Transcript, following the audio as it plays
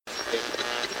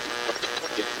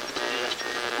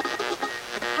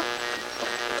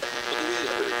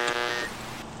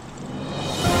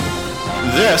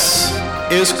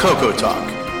is Coco Talk,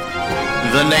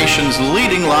 the nation's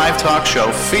leading live talk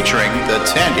show featuring the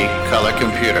Tandy Color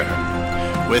Computer.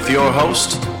 With your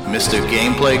host, Mr.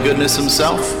 Gameplay Goodness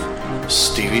himself,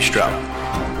 Stevie Stroud.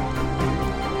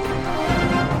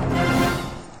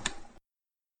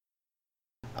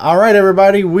 All right,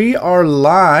 everybody, we are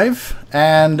live,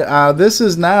 and this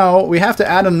is now, we have to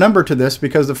add a number to this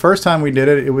because the first time we did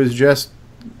it, it was just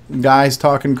guys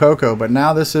talking Coco, but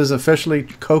now this is officially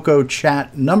Coco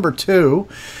Chat number 2,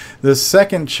 the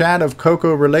second chat of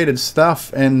Coco related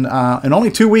stuff in only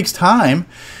 2 weeks time.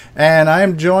 And I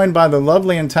am joined by the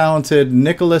lovely and talented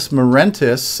Nicholas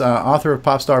Marentis, author of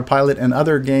Popstar Pilot and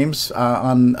other games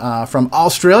from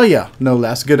Australia, no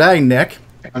less. Good day, Nick.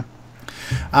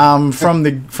 From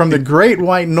the Great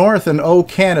White North and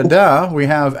Canada, we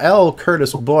have L.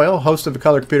 Curtis Boyle, host of the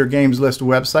Color Computer Games List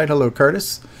website. Hello,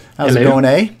 Curtis. How's it going,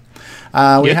 eh?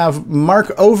 We have Mark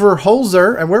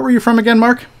Overholzer. And where were you from again,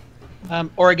 Mark?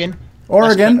 Oregon.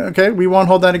 Oregon. Okay, we won't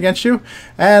hold that against you.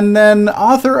 And then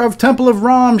author of Temple of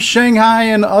Rom, Shanghai,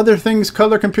 and other things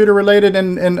color computer related,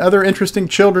 and other interesting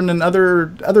children and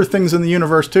other things in the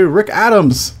universe too. Rick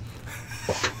Adams.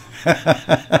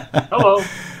 Hello.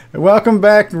 Welcome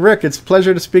back, Rick. It's a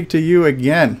pleasure to speak to you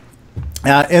again.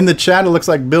 In the chat, it looks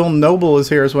like Bill Noble is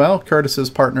here as well, Curtis's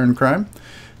partner in crime,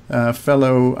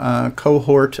 fellow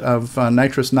cohort of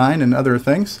Nitrous 9 and other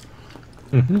things.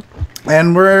 Mm-hmm.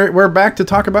 And we're back to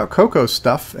talk about Coco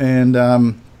stuff and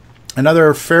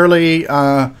another fairly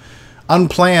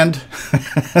unplanned,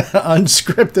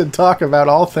 unscripted talk about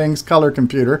all things color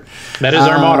computer. That is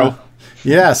our motto.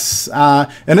 Yes,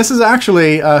 and this is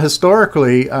actually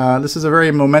historically, this is a very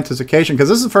momentous occasion because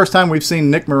this is the first time we've seen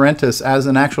Nick Marentis as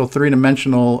an actual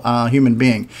three-dimensional human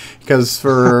being. Because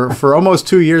for almost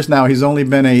 2 years now, he's only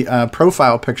been a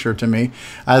profile picture to me.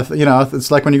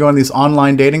 It's like when you go on these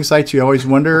online dating sites, you always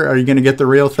wonder, are you going to get the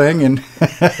real thing? And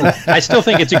I still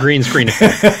think it's a green screen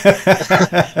effect.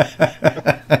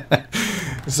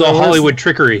 It's all Hollywood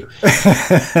trickery.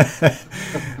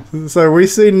 So we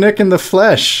see Nick in the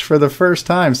flesh for the first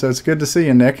time, so it's good to see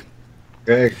you, Nick.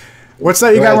 Greg, what's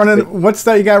that you got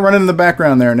running in the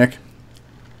background there, Nick?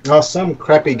 Oh, some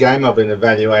crappy game I've been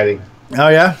evaluating. Oh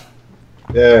yeah?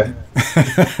 Yeah.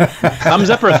 Thumbs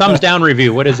up or thumbs down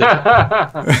review? What is it?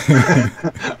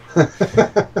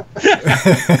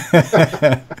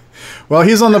 Well,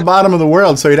 he's on the bottom of the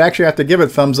world, so he'd actually have to give it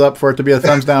thumbs up for it to be a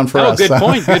thumbs down for us. Good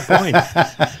point. Good point.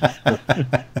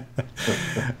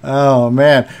 Oh,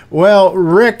 man. Well,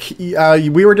 Rick,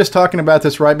 we were just talking about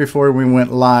this right before we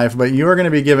went live, but you are going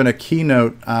to be giving a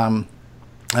keynote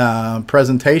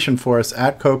presentation for us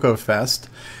at Coco Fest.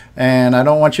 And I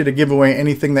don't want you to give away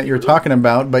anything that you're talking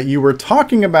about, but you were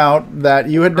talking about that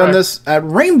you had done this at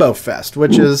Rainbow Fest,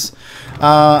 which is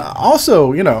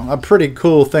also, a pretty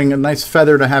cool thing, a nice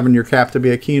feather to have in your cap to be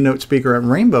a keynote speaker at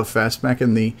Rainbow Fest back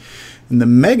in the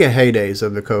mega heydays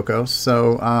of the Coco.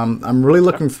 So I'm really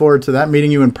looking forward to that, meeting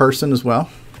you in person as well.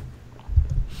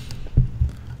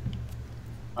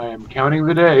 I am counting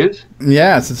the days.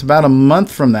 Yes, it's about a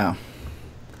month from now.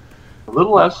 A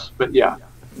little less, but yeah.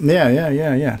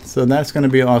 Yeah. So that's going to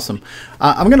be awesome.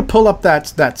 I'm going to pull up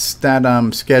that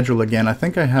schedule again. I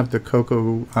think I have the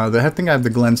Coco. I think I have the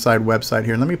Glenside website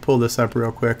here. Let me pull this up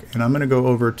real quick, and I'm going to go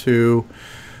over to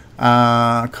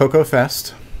Coco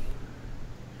Fest.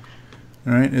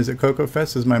 All right, is it Coco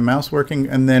Fest? Is my mouse working?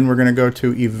 And then we're going to go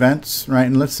to events, right?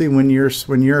 And let's see when your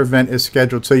event is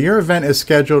scheduled. So your event is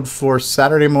scheduled for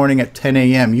Saturday morning at 10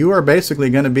 a.m. You are basically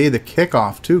going to be the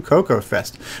kickoff to Coco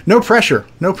Fest. No pressure.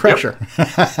 No pressure.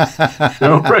 Yep.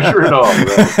 No pressure at all.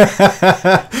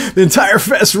 Right? The entire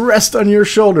fest rests on your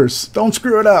shoulders. Don't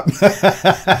screw it up.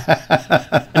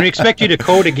 And we expect you to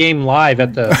code a game live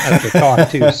at the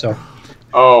talk too. So.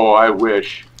 Oh, I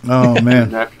wish. Oh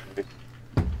man.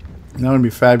 That would be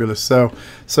fabulous. So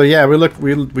yeah,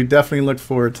 we definitely look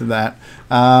forward to that.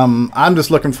 I'm just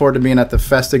looking forward to being at the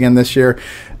fest again this year.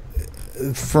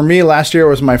 For me, last year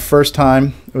was my first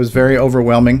time. It was very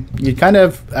overwhelming. You kind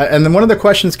of, and then one of the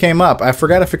questions came up. I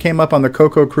forgot if it came up on the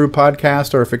Coco Crew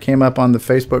podcast or if it came up on the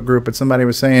Facebook group, but somebody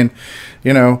was saying,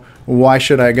 why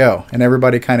should I go? And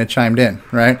everybody kind of chimed in,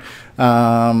 right?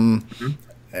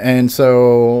 And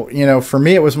so, for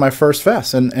me, it was my first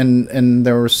fest, and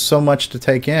there was so much to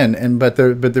take in. But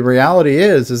the reality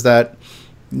is that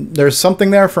there's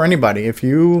something there for anybody. If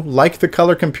you like the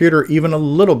color computer even a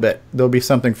little bit, there'll be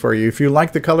something for you. If you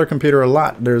like the color computer a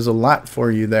lot, there's a lot for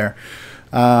you there.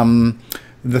 The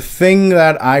thing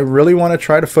that I really want to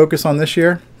try to focus on this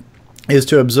year is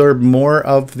to absorb more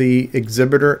of the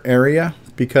exhibitor area,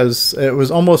 because it was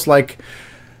almost like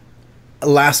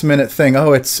last minute thing.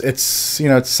 Oh, it's it's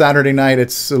Saturday night.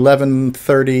 It's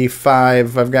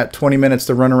 11:35. I've got 20 minutes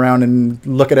to run around and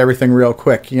look at everything real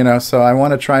quick. So I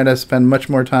want to try to spend much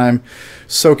more time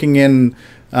soaking in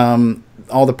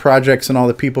all the projects and all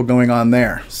the people going on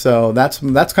there. So that's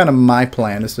kind of my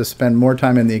plan, is to spend more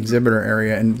time in the exhibitor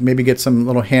area and maybe get some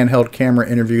little handheld camera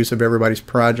interviews of everybody's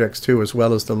projects too, as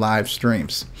well as the live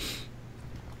streams.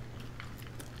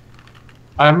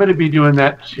 I'm going to be doing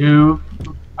that too.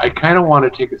 I kind of want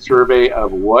to take a survey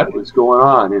of what is going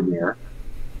on in there,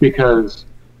 because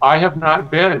I have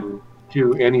not been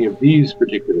to any of these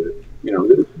particular,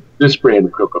 this brand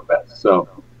of CocoFest. So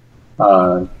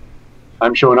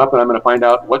I'm showing up and I'm going to find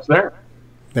out what's there.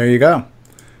 There you go.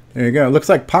 There you go. It looks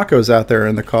like Paco's out there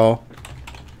in the call.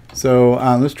 So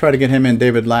let's try to get him in,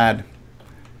 David Ladd.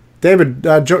 David,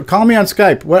 call me on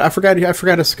Skype. What I forgot his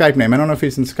Skype name. I don't know if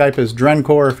he's in Skype as Drencor,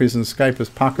 or if he's in Skype as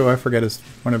Paco. I forget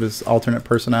one of his alternate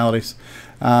personalities.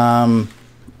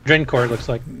 Drencor, it looks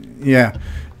like. Yeah,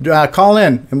 call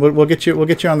in and we'll get you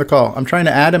on the call. I'm trying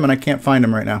to add him and I can't find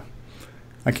him right now.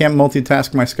 I can't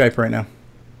multitask my Skype right now.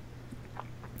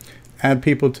 Add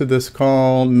people to this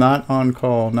call. Not on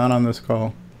this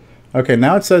call. Okay,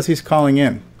 now it says he's calling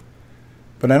in,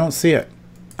 but I don't see it.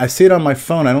 I see it on my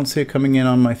phone. I don't see it coming in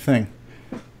on my thing.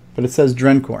 But it says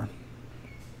Drencor.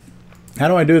 How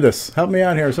do I do this? Help me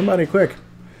out here. Somebody quick.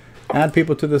 Add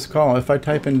people to this call. If I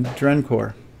type in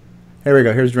Drencor. Here we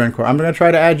go. Here's Drencor. I'm going to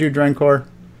try to add you, Drencor.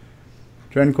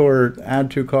 Drencor, add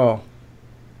to call.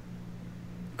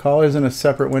 Call is in a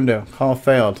separate window. Call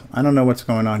failed. I don't know what's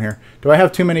going on here. Do I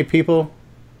have too many people?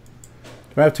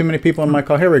 Do I have too many people in my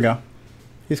call? Here we go.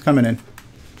 He's coming in.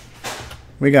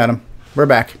 We got him. We're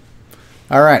back.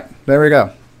 All right, there we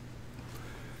go.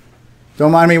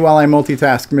 Don't mind me while I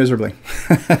multitask miserably.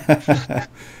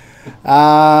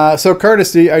 So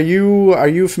Curtis, are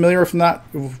you familiar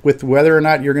with whether or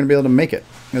not you're going to be able to make it?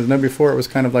 Because before it was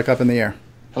kind of like up in the air.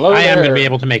 Hello, I am going to be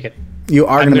able to make it. You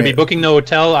are going to be booking the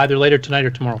hotel either later tonight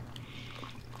or tomorrow.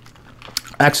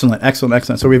 Excellent.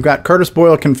 So we've got Curtis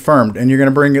Boyle confirmed, and you're going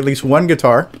to bring at least one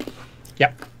guitar.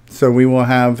 Yep. So we will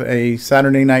have a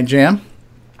Saturday night jam.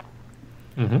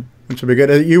 Mm-hmm. Which will be good.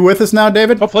 Are you with us now,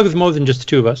 David? Hopefully there's more than just the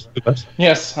two of us.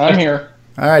 Yes, I'm here.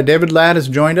 All right, David Ladd has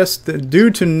joined us. Due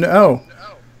to no.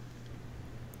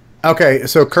 Okay,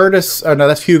 so Curtis. Oh, no,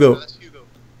 that's Hugo.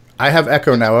 I have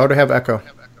echo now. I would have echo.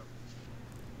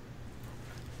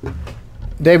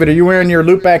 David, are you wearing your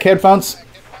loopback headphones?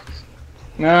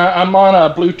 I'm on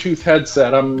a Bluetooth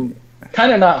headset. I'm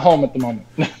kind of not home at the moment.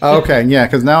 Okay, yeah,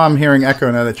 because now I'm hearing echo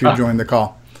now that you've joined the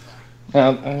call.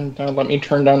 Let me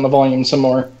turn down the volume some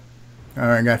more. All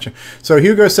right, gotcha. So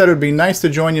Hugo said it would be nice to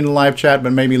join you in the live chat,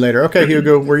 but maybe later. Okay,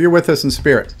 Hugo, you're with us in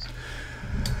spirit.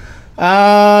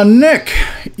 Nick,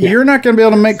 you're not going to be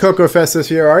able to make CocoFest this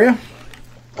year, are you?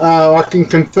 I can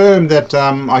confirm that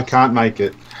I can't make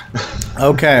it.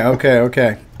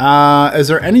 Okay. Is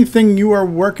there anything you are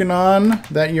working on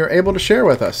that you're able to share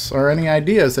with us, or any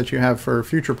ideas that you have for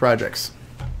future projects?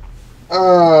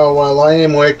 Well, I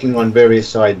am working on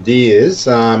various ideas.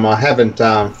 I haven't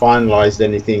finalized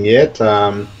anything yet.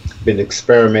 Been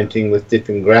experimenting with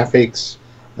different graphics,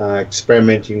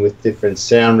 experimenting with different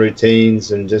sound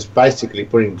routines, and just basically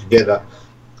putting together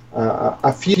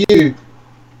a few...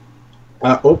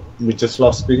 we just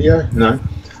lost video? No.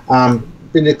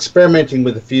 Been experimenting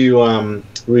with a few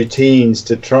routines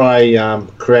to try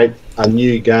create a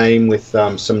new game with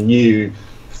some new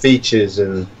features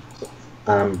and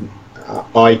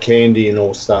eye candy and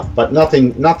all stuff, but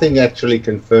nothing actually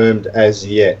confirmed as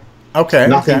yet. Okay.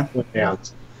 Nothing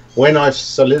announced. When I've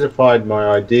solidified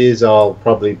my ideas, I'll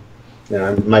probably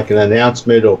make an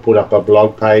announcement or put up a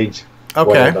blog page. Okay.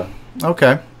 Whatever.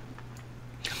 Okay.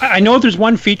 I know there's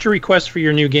one feature request for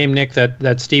your new game, Nick,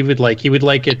 that Steve would like. He would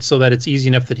like it so that it's easy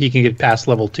enough that he can get past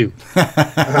level 2.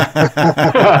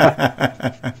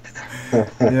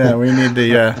 Yeah, we need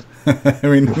the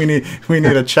we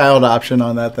need a child option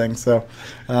on that thing. So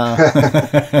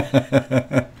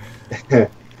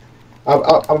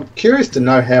I'm curious to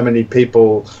know how many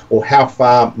people or how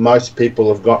far most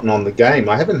people have gotten on the game.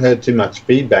 I haven't heard too much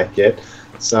feedback yet,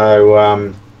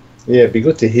 so yeah, it'd be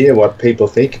good to hear what people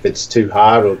think, if it's too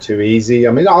hard or too easy.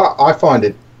 I mean, I find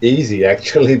it easy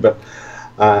actually, but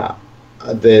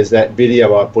there's that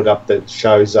video I put up that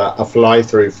shows a fly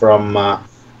through from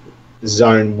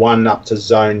Zone 1 up to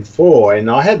Zone 4, and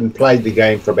I hadn't played the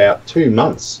game for about 2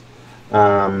 months,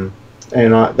 and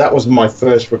that was my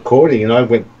first recording, and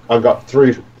I got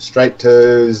through straight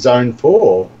to Zone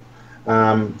 4,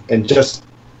 and just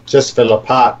fell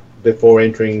apart before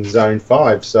entering Zone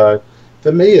 5. So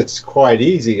for me, it's quite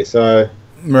easy. So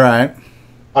right.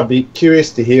 I'd be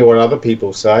curious to hear what other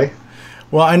people say.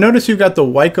 Well, I noticed you've got the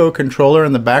Wyco controller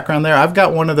in the background there. I've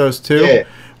got one of those too. Yeah.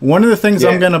 One of the things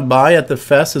I'm going to buy at the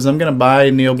fest is I'm going to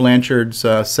buy Neil Blanchard's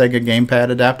Sega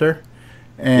gamepad adapter,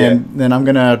 and then I'm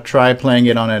going to try playing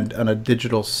it on a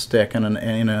digital stick and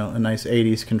a nice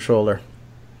 80s controller.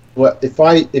 Well, if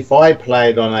I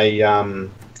played on a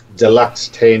deluxe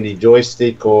Tandy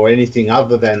joystick or anything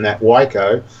other than that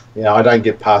Wyco, I don't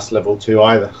get past level 2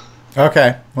 either.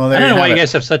 Okay, well there I don't know why you it.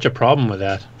 guys have such a problem with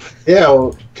that. Yeah,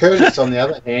 well, Curtis, on the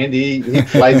other hand, he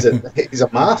plays it. He's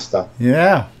a master.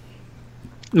 Yeah.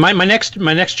 My next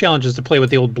challenge is to play with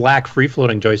the old black free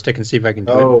floating joystick and see if I can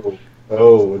do it.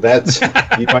 Oh, that's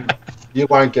you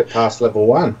won't get past level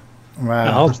 1. Wow.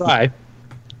 I'll try.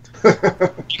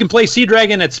 You can play Sea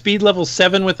Dragon at speed level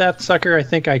 7 with that sucker. I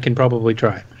think I can probably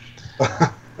try.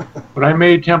 When I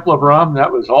made Temple of Rum,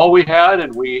 that was all we had,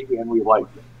 and we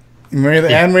liked it.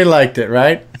 And we liked it,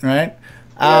 right? Right.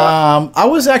 Yeah. I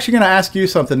was actually going to ask you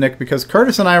something, Nick, because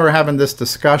Curtis and I were having this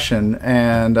discussion,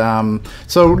 and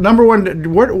so number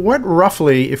one, what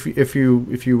roughly, if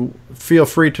you feel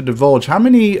free to divulge, how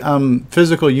many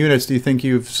physical units do you think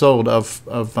you've sold of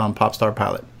Popstar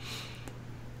Pilot?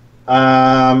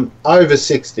 Over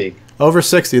 60. Over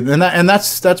 60, and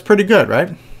that's pretty good,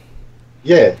 right?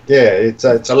 Yeah, it's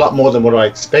a lot more than what I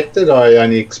expected. I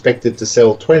only expected to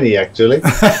sell 20, actually.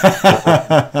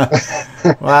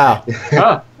 Wow.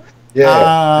 Huh. Yeah.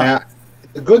 Now,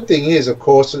 the good thing is, of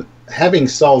course, having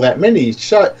sold that many,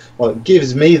 it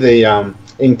gives me the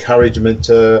encouragement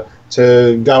to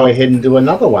go ahead and do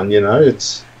another one.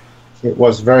 It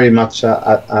was very much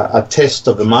a test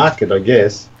of the market, I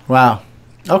guess. Wow.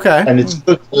 Okay. And it's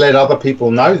good to let other people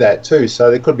know that too.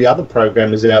 So there could be other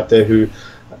programmers out there who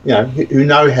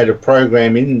know how to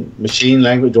program in machine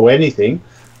language or anything,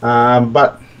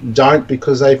 but don't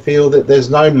because they feel that there's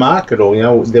no market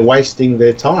or they're wasting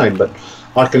their time. But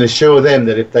I can assure them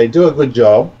that if they do a good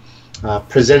job,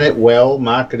 present it well,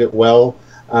 market it well,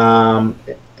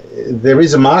 there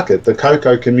is a market. The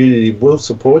Coco community will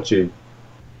support you.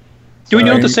 Do we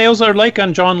know what the sales are like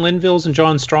on John Linville's and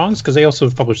John Strong's? Because they also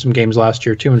published some games last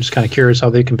year too. I'm just kind of curious how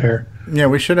they compare. Yeah,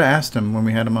 we should have asked him when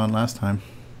we had him on last time.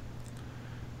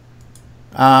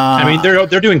 I mean,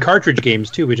 they're doing cartridge games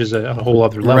too, which is a whole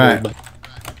other level. Right. But.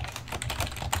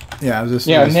 Yeah,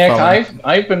 Nick,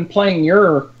 I've been playing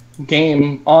your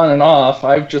game on and off.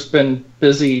 I've just been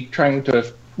busy trying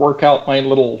to work out my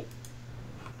little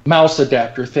mouse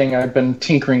adapter thing I've been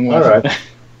tinkering with. All right.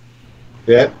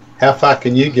 Yeah. How far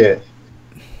can you get?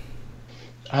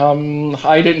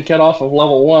 I didn't get off of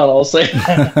level 1, I'll say.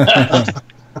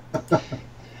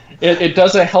 It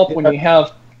doesn't help when you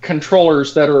have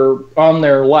controllers that are on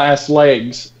their last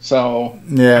legs. So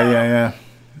yeah.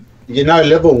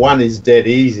 Level 1 is dead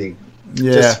easy.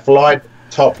 Yeah. Just fly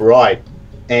top right,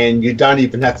 and you don't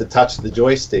even have to touch the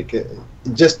joystick.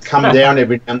 Just come down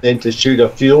every now and then to shoot a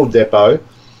fuel depot,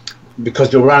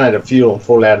 because you'll run out of fuel and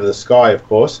fall out of the sky, of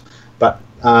course. But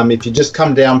if you just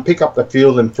come down, pick up the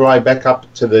fuel, and fly back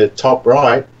up to the top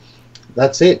right,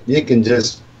 that's it. You can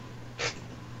just,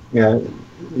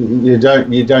 you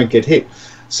don't get hit.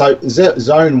 So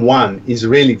Zone 1 is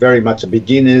really very much a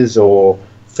beginners or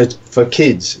for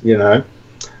kids.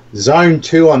 Zone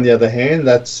 2, on the other hand,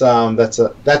 that's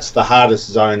the hardest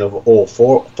zone of all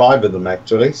 5 of them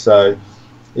actually. So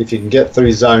if you can get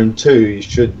through Zone 2, you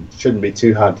shouldn't be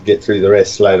too hard to get through the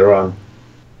rest later on.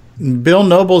 Bill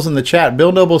Noble's in the chat.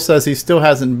 Bill Noble says he still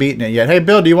hasn't beaten it yet. Hey,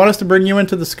 Bill, do you want us to bring you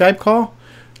into the Skype call?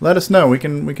 Let us know. We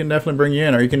can definitely bring you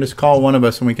in, or you can just call one of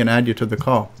us and we can add you to the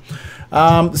call.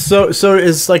 So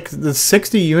is like the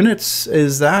 60 units,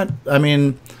 is that, I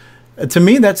mean, to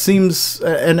me that seems,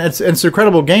 and it's an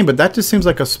incredible game, but that just seems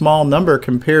like a small number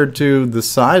compared to the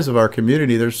size of our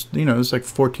community. There's like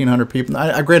 1,400 people.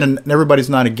 I granted, everybody's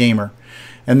not a gamer,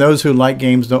 and those who like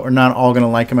games are not all going to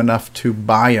like them enough to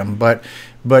buy them.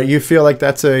 But you feel like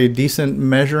that's a decent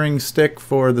measuring stick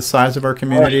for the size of our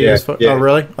community? Yeah. Oh,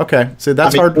 really? Okay. So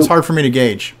that's hard. It's hard for me to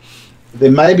gauge.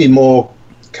 There may be more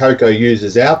Coco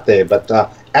users out there, but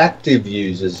active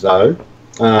users, though,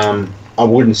 I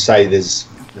wouldn't say there's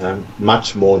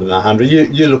much more than 100.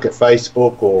 You look at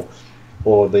Facebook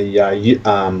or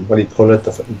the what do you call it,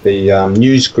 the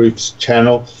news groups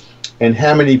channel, and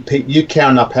how many you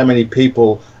count up how many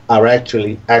people are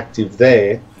actually active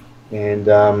there, and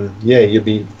you'll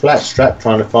be flat strapped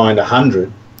trying to find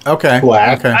 100. Okay.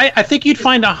 I think you'd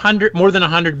find 100, more than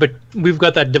 100, but we've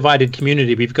got that divided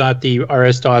community. We've got the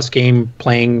RS-DOS game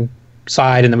playing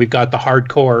side, and then we've got the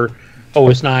hardcore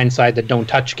OS9 side that don't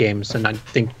touch games. And I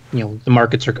think the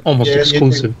markets are almost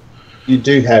exclusive. you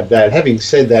do have that. Having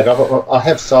said that, I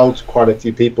have sold to quite a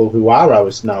few people who are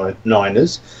OS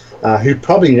 9ers, who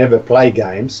probably never play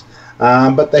games,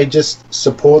 but they just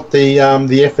support the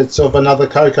efforts of another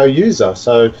Coco user.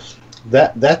 So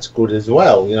that's good as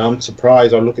well. You know, I'm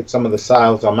surprised. I look at some of the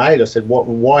sales I made. I said,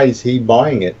 why is he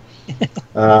buying it?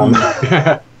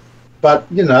 But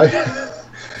you know,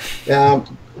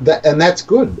 that's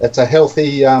good. That's a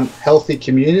healthy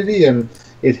community, and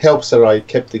it helps that I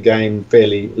kept the game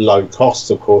fairly low cost,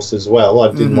 of course, as well.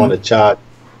 I didn't want to charge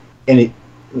any,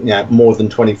 more than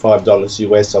 $25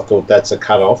 US. I thought that's a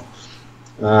cut-off.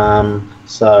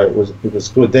 So it was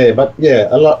good there. But yeah,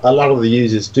 a lot of the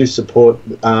users do support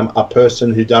a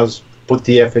person who does put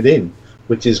the effort in,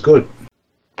 which is good.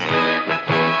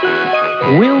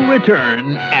 We'll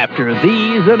return after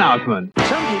these announcements.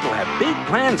 Some people have big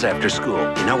plans after school.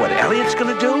 You know what Elliot's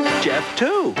going to do? Jeff,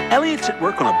 too. Elliot's at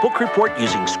work on a book report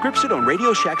using Scripted on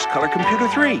Radio Shack's Color Computer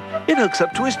 3. It hooks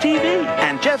up to his TV.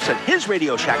 And Jeff's at his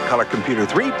Radio Shack Color Computer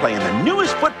 3 playing the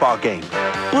newest football game.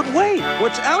 But wait,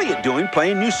 what's Elliot doing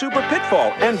playing New Super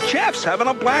Pitfall? And Jeff's having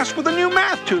a blast with a new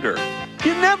math tutor.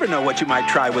 You never know what you might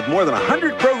try with more than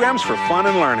 100 programs for fun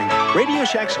and learning. Radio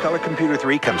Shack's Color Computer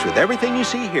 3 comes with everything you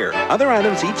see here. Other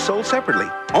items each sold separately.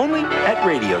 Only at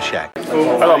Radio Shack.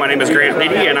 Hello, my name is Grant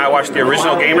Leedy, and I watch the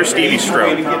Original Gamer, Stevie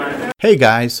Stroh. Hey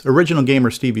guys, Original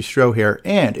Gamer Stevie Stroh here,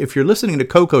 and if you're listening to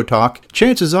Coco Talk,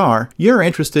 chances are you're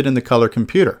interested in the Color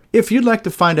Computer. If you'd like to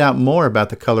find out more about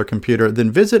the Color Computer, then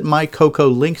visit my Coco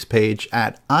links page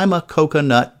at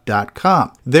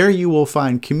imacoconut.com. There you will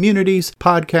find communities,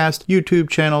 podcasts,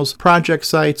 YouTube channels, project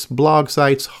sites, blog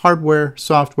sites, hardware,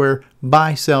 software,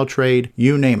 buy, sell, trade,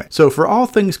 you name it. So for all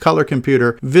things Color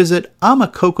Computer, visit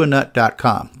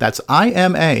imacoconut.com. That's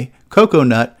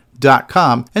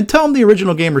imacoconut.com, and tell them the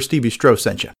Original Gamer Stevie Stroh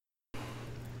sent you.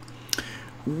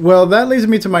 Well, that leads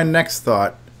me to my next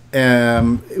thought.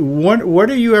 What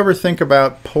do you ever think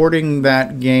about porting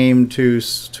that game to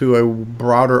a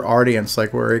broader audience,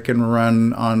 like where it can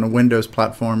run on a Windows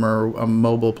platform or a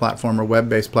mobile platform or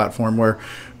web-based platform where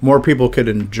more people could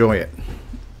enjoy it?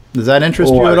 Does that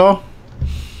interest you at all?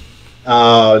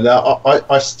 No,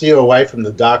 I steer away from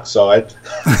the dark side.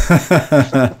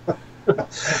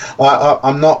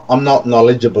 I'm not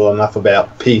knowledgeable enough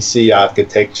about PC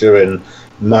architecture and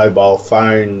mobile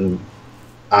phone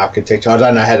architecture. I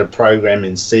don't know how to program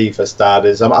in C for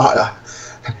starters.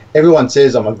 Everyone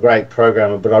says I'm a great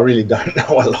programmer, but I really don't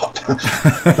know a lot.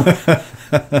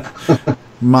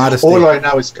 Modesty. All I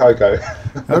know is Coco.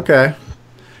 Okay.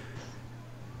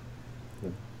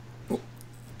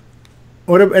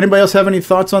 Anybody else have any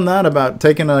thoughts on that, about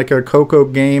taking like a Coco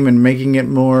game and making it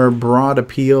more broad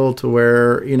appeal to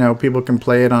where, people can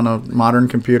play it on a modern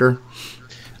computer?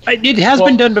 It has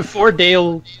been done before.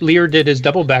 Dale Lear did his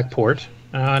double back port,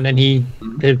 and then he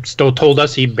still told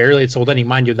us he barely had sold any.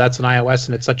 Mind you, that's an iOS,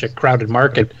 and it's such a crowded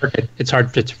market. It's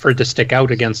hard for it to stick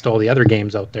out against all the other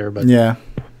games out there. But yeah.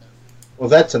 Well,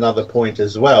 that's another point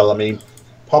as well. I mean,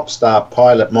 Popstar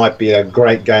Pilot might be a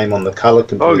great game on the color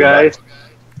computer. Oh, guys.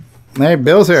 Hey,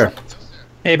 Bill's here.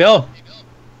 Hey, Bill.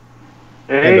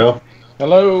 Hey, Bill.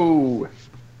 Hello.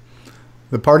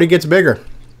 The party gets bigger.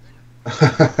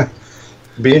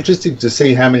 Be interesting to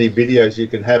see how many videos you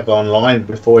can have online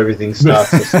before everything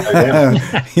starts to slow down.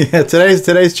 Yeah,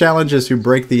 today's challenge is to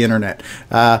break the internet.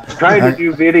 Trying to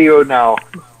do video now.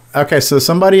 Okay, so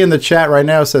somebody in the chat right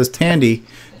now says, Tandy,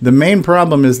 the main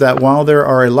problem is that while there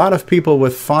are a lot of people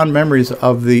with fond memories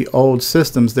of the old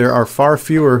systems, there are far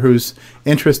fewer whose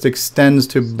interest extends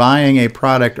to buying a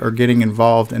product or getting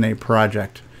involved in a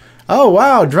project. Oh,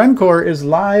 wow, Drencor is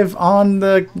live on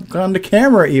the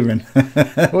camera even.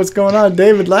 What's going on,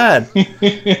 David Ladd?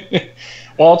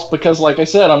 Well, it's because, like I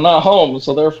said, I'm not home,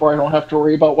 so therefore I don't have to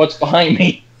worry about what's behind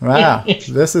me. Wow,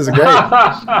 this is great.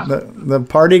 The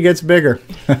party gets bigger.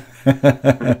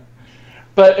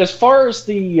 But as far as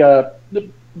the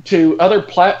to other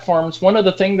platforms, one of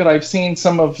the things that I've seen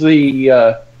some of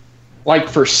the, like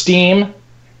for Steam,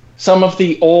 some of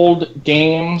the old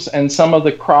games and some of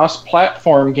the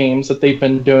cross-platform games that they've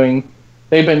been doing,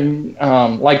 they've been,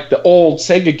 like the old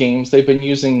Sega games, they've been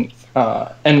using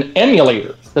an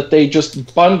emulator that they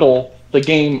just bundle the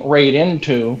game right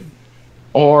into,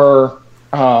 or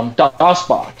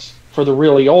DOSBox for the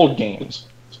really old games.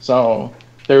 So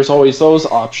there's always those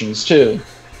options too.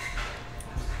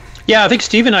 Yeah, I think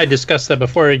Steve and I discussed that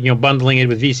before, bundling it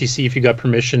with VCC if you got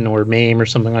permission, or MAME or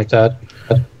something like that.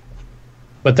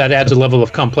 But that adds a level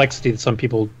of complexity that some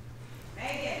people,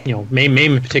 MAME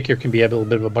in particular can be a little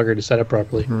bit of a bugger to set up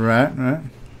properly. Right.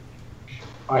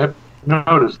 I have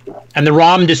noticed that. And the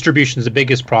ROM distribution is the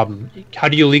biggest problem. How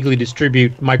do you legally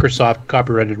distribute Microsoft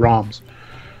copyrighted ROMs?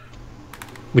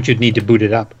 which you'd need to boot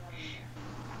it up.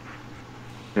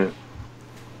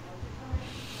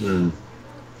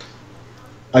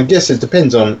 I guess it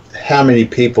depends on how many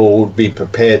people would be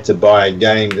prepared to buy a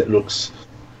game that looks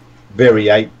very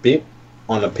 8-bit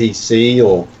on a PC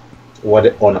or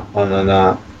what on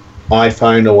an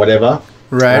iPhone or whatever.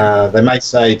 Right. They may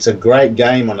say it's a great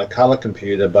game on a color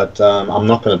computer, but I'm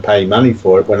not going to pay money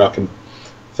for it. When I can,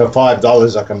 for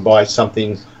 $5, I can buy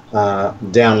something,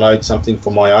 download something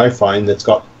for my iPhone that's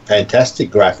got fantastic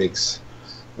graphics.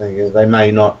 They may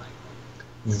not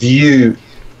view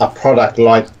a product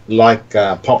like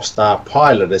Popstar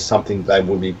Pilot as something they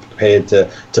would be prepared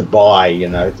to buy.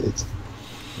 It's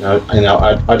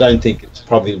I don't think it's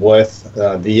probably worth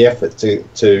the effort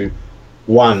to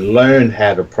learn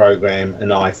how to program an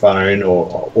iPhone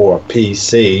or a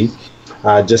PC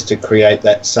just to create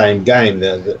that same game.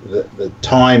 The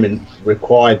time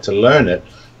required to learn it,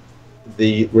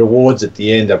 the rewards at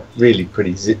the end are really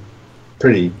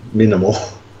pretty minimal.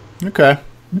 Okay.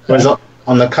 Whereas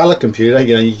on the color computer,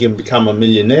 you can become a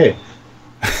millionaire.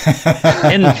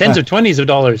 Tens of 20s of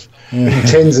dollars. Yeah.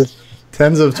 Tens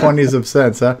of 20s of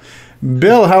cents, huh?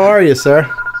 Bill, how are you, sir?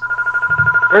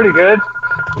 Pretty good.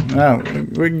 Oh,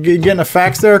 we getting a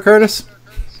fax there, Curtis?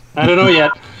 I don't know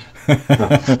yet.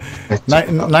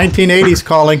 1980s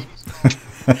calling.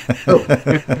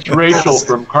 It's Rachel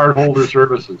from Cardholder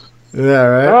Services. Yeah,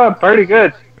 right. Oh, pretty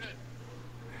good.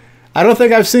 I don't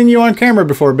think I've seen you on camera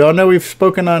before, Bill. I know we've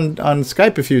spoken on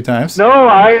Skype a few times. No,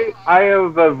 I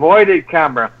have avoided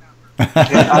camera.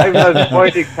 I've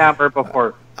avoided camera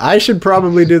before. I should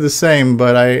probably do the same,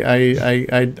 but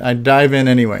I dive in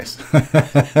anyways.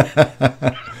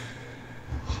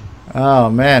 Oh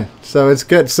man, so it's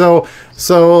good. So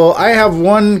I have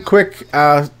one quick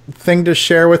thing to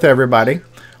share with everybody.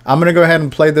 I'm going to go ahead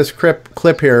and play this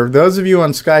clip here. Those of you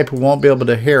on Skype won't be able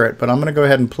to hear it, but I'm going to go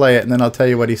ahead and play it, and then I'll tell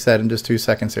you what he said in just 2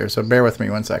 seconds here. So bear with me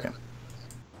 1 second.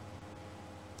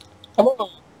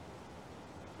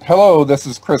 Hello, this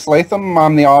is Chris Latham.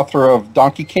 I'm the author of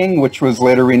Donkey King, which was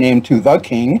later renamed to The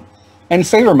King, and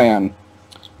Sailor Man.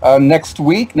 Next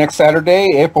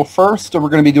Saturday, April 1st, we're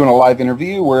going to be doing a live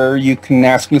interview where you can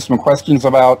ask me some questions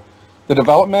about the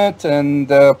development and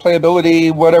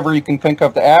playability, whatever you can think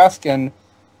of to ask, and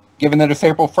given that it's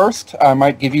April 1st, I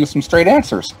might give you some straight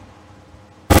answers.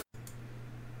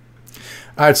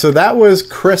 All right, so that was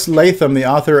Chris Latham, the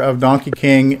author of Donkey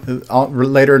King,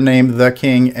 later named The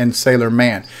King, and Sailor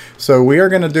Man. So we are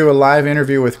going to do a live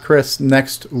interview with Chris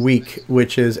next week,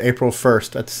 which is April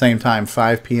 1st at the same time,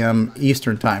 5 p.m.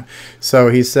 Eastern Time. So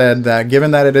he said that given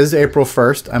that it is April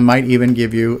 1st, I might even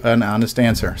give you an honest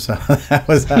answer. So that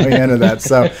was how he ended that.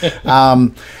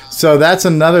 So that's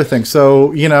another thing. So,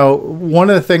 one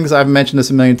of the things, I've mentioned this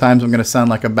a million times, I'm going to sound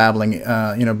like a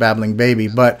babbling baby,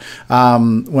 but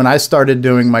when I started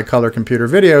doing my color computer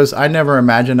videos, I never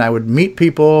imagined I would meet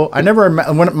people.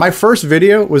 When my first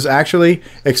video was actually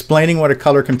explaining what a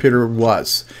color computer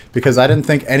was, because I didn't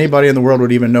think anybody in the world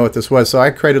would even know what this was. So I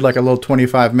created like a little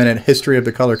 25-minute history of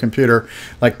the color computer,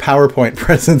 like PowerPoint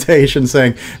presentation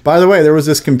saying, by the way, there was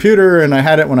this computer and I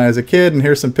had it when I was a kid, and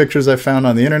here's some pictures I found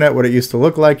on the internet, what it used to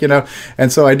look like,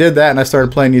 And so I did that, and I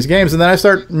started playing these games, and then I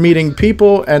started meeting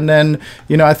people, and then,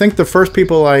 I think the first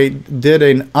people I did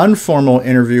an informal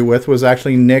interview with was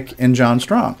actually Nick and John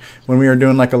Strong. When we were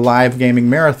doing like a live gaming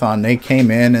marathon, they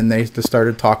came in and they just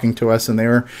started talking to us, and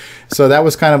so that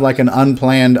was kind of like an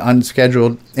unplanned,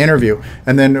 unscheduled interview.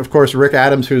 And then, of course, Rick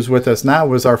Adams, who's with us now,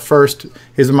 was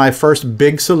he's my first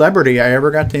big celebrity I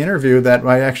ever got to interview that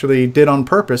I actually did on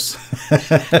purpose.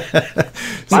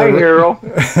 My hero.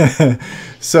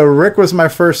 So Rick was my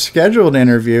first scheduled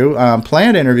interview,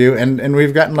 planned interview, and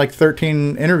we've gotten like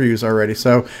 13 interviews already.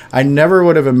 So I never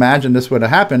would have imagined this would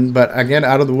have happened. But again,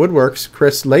 out of the woodworks,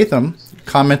 Chris Latham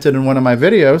commented in one of my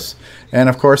videos. And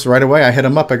of course, right away, I hit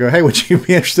him up. I go, hey, would you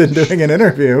be interested in doing an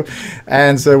interview?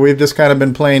 And so we've just kind of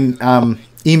been playing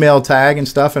email tag and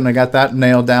stuff, and I got that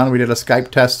nailed down. We did a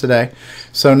Skype test today.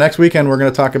 So next weekend, we're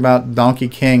going to talk about Donkey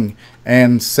King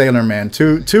and Sailor Man,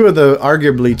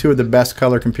 arguably two of the best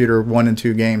color computer 1 and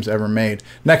 2 games ever made,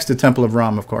 next to Temple of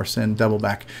Ram, of course, and Double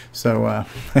Back. So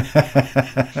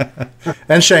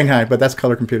and Shanghai, but that's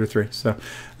color computer 3. So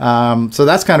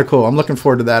that's kind of cool. I'm looking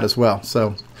forward to that as well.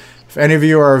 So if any of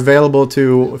you are available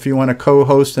if you want to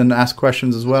co-host and ask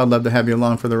questions as well, I'd love to have you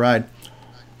along for the ride.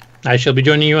 I shall be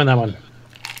joining you on that one.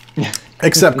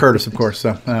 Except Curtis, of course.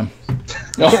 So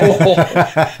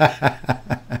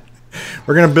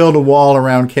we're going to build a wall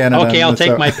around Canada. Okay, I'll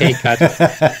take my pay cut.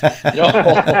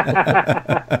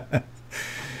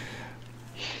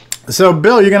 So,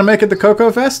 Bill, you going to make it to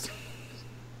Cocoa Fest?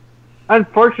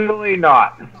 Unfortunately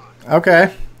not.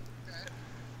 Okay.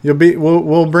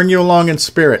 We'll bring you along in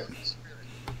spirit.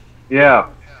 Yeah.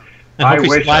 I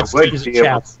wish I would be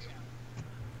able.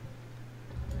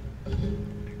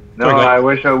 No, I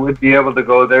wish I would be able to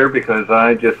go there because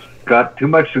I just got too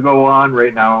much to go on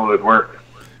right now with work.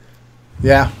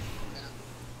 Yeah.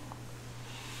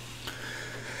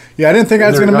 Yeah, I didn't think I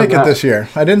was going to make it this year.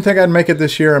 I didn't think I'd make it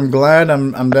this year. I'm glad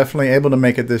I'm definitely able to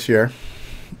make it this year.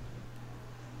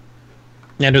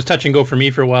 Yeah, it was touch and go for me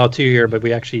for a while too here, but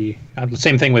we actually the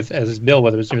same thing as Bill.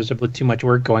 Whether there was too much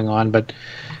work going on, but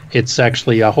it's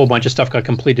actually a whole bunch of stuff got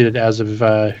completed as of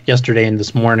yesterday and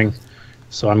this morning.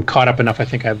 So I'm caught up enough. I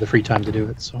think I have the free time to do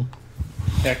it. So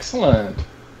excellent.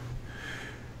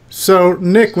 So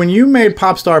Nick, when you made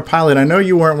Popstar Pilot, I know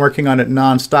you weren't working on it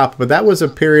nonstop, but that was a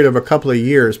period of a couple of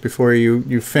years before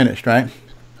you finished, right?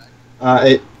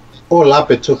 It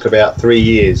took about 3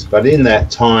 years, but in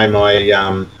that time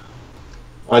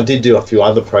I did do a few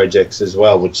other projects as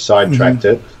well, which sidetracked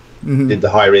it. Mm-hmm. Did the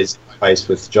high-res place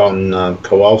with John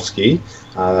Kowalski.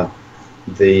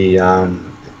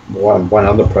 One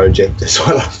other project as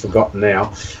well, I've forgotten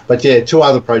now. But yeah, 2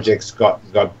 other projects got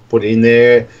put in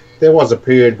there. There was a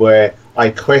period where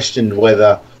I questioned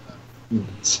whether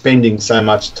spending so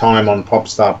much time on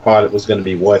Popstar Pilot was going to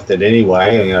be worth it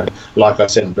anyway. Like I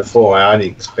said before, I only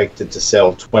expected to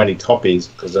sell 20 copies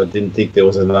because I didn't think there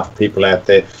was enough people out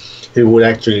there who would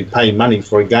actually pay money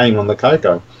for a game on the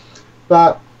Coco.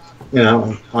 But,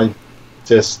 I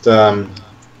just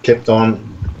kept on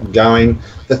going.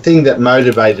 The thing that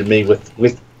motivated me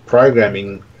with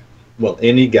programming, well,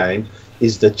 any game,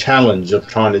 is the challenge of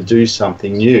trying to do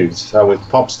something new. So with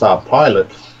Popstar Pilot,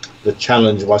 the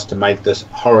challenge was to make this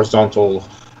horizontal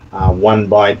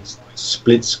 1-byte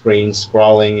split screen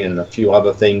scrolling and a few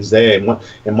other things there.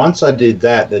 And once I did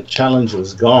that, the challenge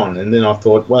was gone. And then I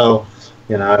thought, well,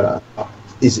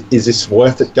 is this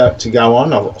worth it to go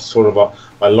on? I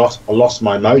lost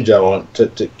my mojo on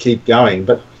to keep going.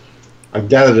 But I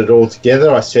gathered it all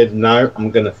together. I said, no, I'm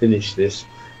going to finish this.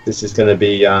 This is going to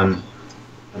be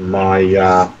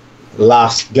my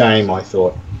last game, I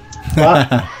thought.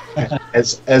 But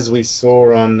as we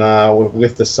saw on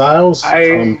with the sales,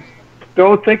 I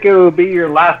don't think it will be your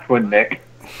last one, Nick.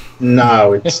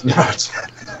 No, it's not.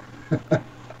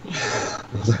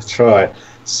 That's right.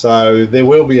 So there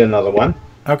will be another one.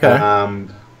 Okay.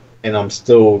 And I'm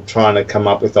still trying to come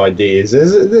up with ideas.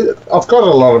 I've got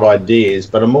a lot of ideas,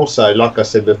 but I'm also, like I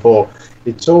said before,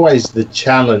 it's always the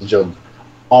challenge of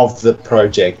the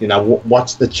project.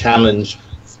 What's the challenge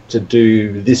to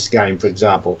do this game, for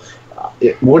example?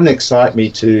 It wouldn't excite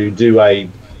me to do a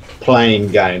playing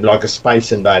game like a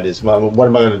Space Invaders. What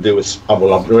am I going to do with? I've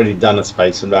already done a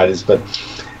Space Invaders, but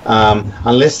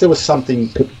unless there was something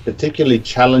particularly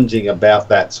challenging about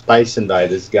that Space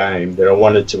Invaders game that I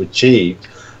wanted to achieve,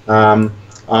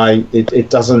 it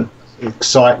doesn't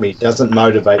excite me. It doesn't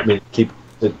motivate me to keep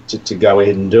to go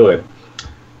ahead and do it.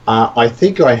 I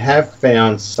think I have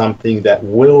found something that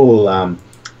will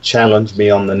challenge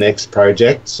me on the next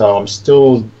project. So I'm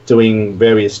still doing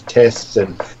various tests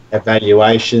and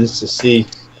evaluations to see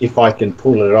if I can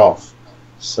pull it off.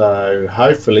 So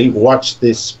hopefully, watch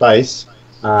this space.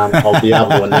 I'll be able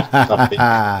to announce something.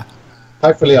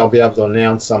 Hopefully, I'll be able to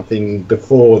announce something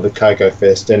before the Coco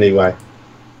Fest anyway.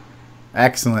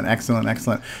 Excellent.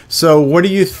 So what do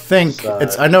you think?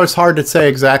 I know it's hard to say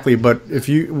exactly, but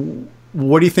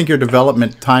what do you think your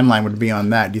development timeline would be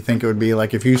on that? Do you think it would be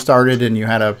like if you started and you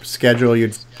had a schedule,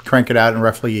 you'd crank it out in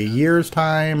roughly a year's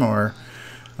time, or?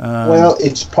 Well,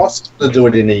 it's possible to do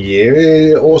it in a year.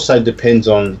 It also depends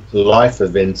on life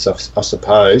events, I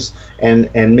suppose,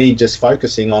 and me just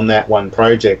focusing on that one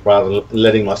project rather than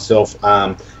letting myself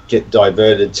get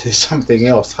diverted to something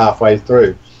else halfway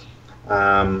through.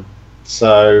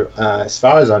 So as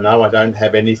far as I know, I don't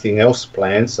have anything else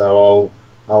planned, so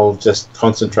I'll just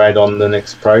concentrate on the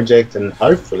next project and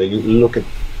hopefully look at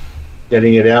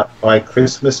getting it out by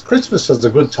Christmas. Christmas is a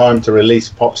good time to release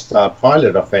Popstar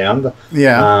Pilot, I found.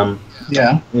 Yeah.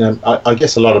 I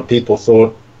guess a lot of people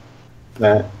thought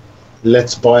that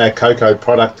let's buy a Coco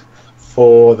product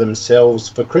for themselves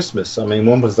for Christmas. I mean,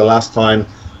 when was the last time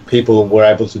people were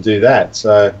able to do that?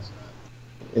 So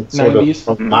it's sort of,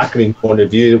 from a marketing point of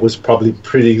view, it was probably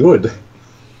pretty good.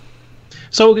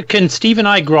 So can Steve and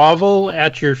I grovel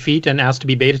at your feet and ask to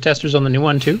be beta testers on the new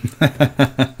one too?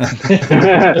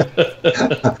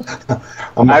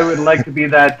 I would like to be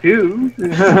that too.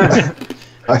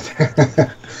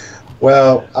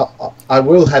 Well, I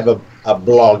will have a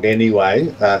blog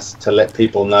anyway to let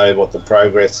people know what the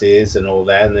progress is and all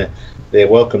that, and they're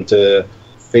welcome to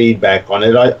feedback on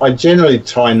it. I generally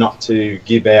try not to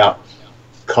give out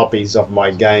copies of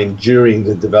my game during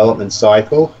the development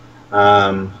cycle.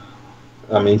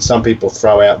 I mean, some people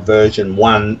throw out version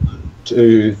 1,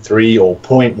 2, 3, or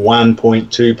 0.1,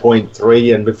 0.2,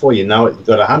 0.3, and before you know it, you've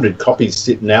got 100 copies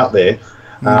sitting out there.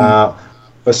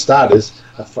 For starters,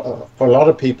 for a lot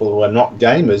of people who are not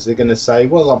gamers, they're going to say,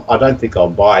 well, I don't think I'll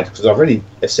buy it because I've already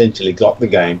essentially got the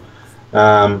game.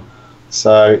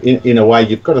 So in a way,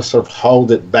 you've got to sort of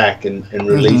hold it back and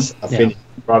release a finished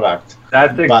product.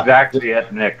 That's exactly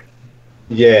it, Nick.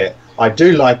 Yeah. I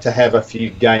do like to have a few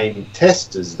game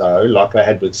testers, though, like I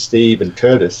had with Steve and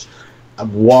Curtis,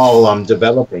 while I'm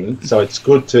developing. So it's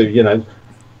good to, you know,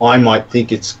 I might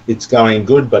think it's going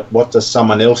good, but what does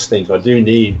someone else think? I do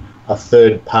need a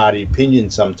third-party opinion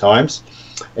sometimes.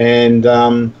 And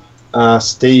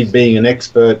Steve, being an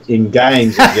expert in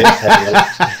games, I guess,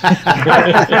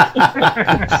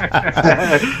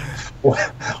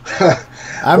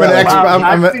 I'm an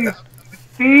expert.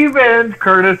 Steve and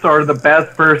Curtis are the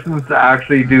best persons to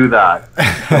actually do that.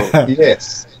 So.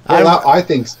 Yes. Well, I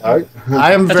think so.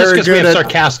 I am very good we have at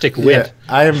sarcastic wit. Yeah,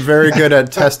 I am very good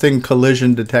at testing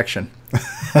collision detection.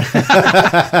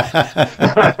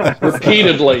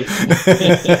 Repeatedly.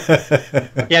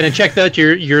 Yeah, and check that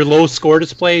your low score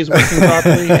display is working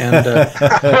properly. And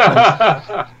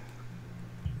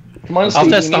come on, Steve, I'll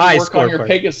test the high work score on your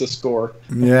Pegasus score.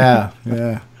 Yeah.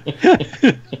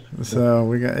 So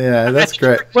that's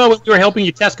great. Well, we were helping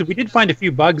you test because we did find a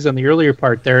few bugs on the earlier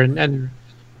part there, and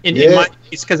in my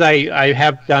case, because I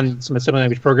have done some assembly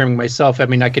language programming myself, I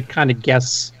mean, I could kind of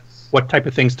guess what type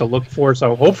of things to look for.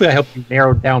 So hopefully, I help you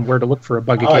narrow down where to look for a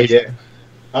bug occasionally. Yeah.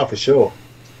 Oh, for sure.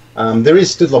 There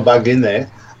is still a bug in there.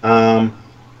 And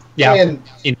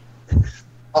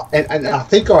I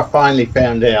think I finally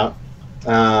found out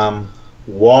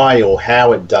why or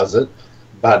how it does it,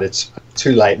 but it's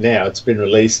too late now. It's been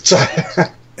released.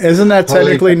 Isn't that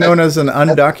technically known as an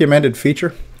undocumented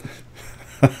feature?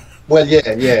 Well, yeah.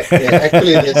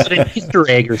 Actually, there's an Easter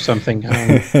egg or something.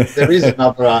 There is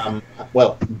another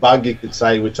bug, you could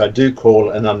say, which I do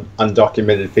call an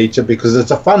undocumented feature because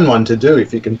it's a fun one to do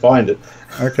if you can find it.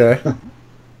 Okay.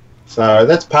 So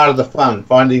that's part of the fun,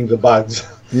 finding the bugs.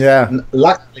 Yeah.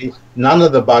 Luckily, none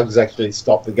of the bugs actually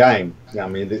stop the game. I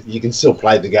mean, you can still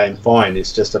play the game fine.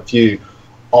 It's just a few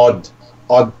odd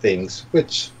things,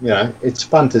 which, you know, it's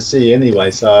fun to see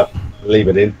anyway, so I leave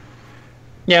it in.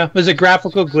 Yeah, there's a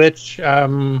graphical glitch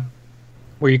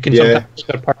where you can sometimes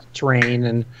pick up part of the terrain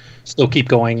and still keep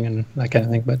going and that kind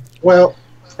of thing. But well,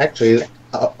 actually,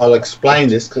 I'll explain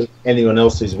this because anyone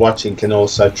else who's watching can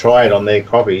also try it on their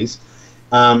copies.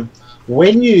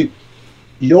 When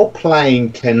your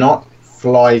plane cannot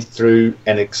fly through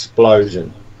an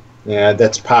explosion, you know,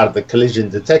 that's part of the collision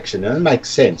detection, and it makes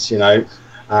sense, you know.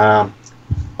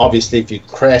 Obviously, if you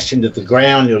crash into the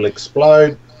ground, you'll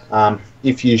explode.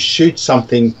 If you shoot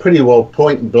something pretty well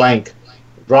point blank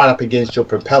right up against your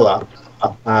propeller,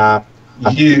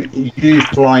 you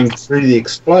flying through the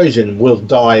explosion will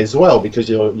die as well because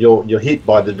you're hit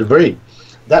by the debris.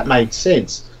 That makes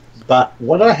sense. But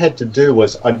what I had to do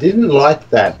was I didn't like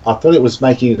that. I thought it was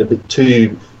making it a bit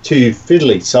too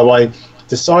fiddly. So I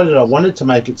decided I wanted to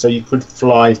make it so you could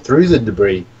fly through the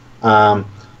debris. I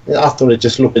thought it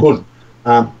just looked good.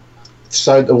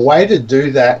 So the way to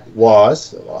do that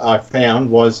was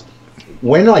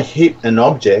when I hit an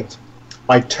object,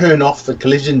 I turn off the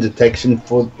collision detection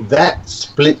for that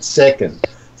split second.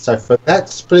 So for that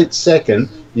split second,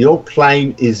 your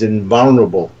plane is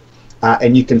invulnerable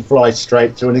and you can fly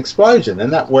straight through an explosion,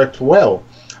 and that worked well.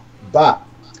 But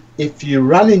if you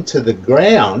run into the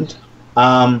ground,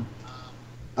 trying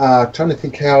to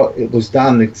think how it was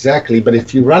done exactly, but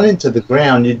if you run into the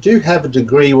ground, you do have a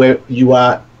degree where you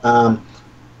are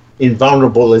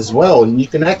invulnerable as well, and you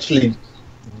can actually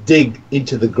dig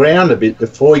into the ground a bit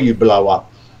before you blow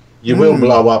up. You will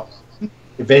blow up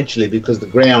eventually because the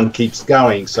ground keeps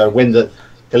going, so when the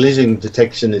collision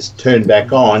detection is turned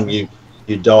back on, you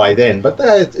die then. But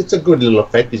it's a good little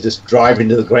effect. You just drive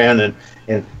into the ground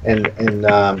and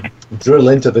drill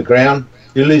into the ground.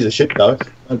 You lose a ship though.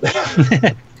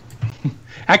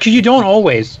 Actually, you don't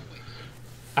always.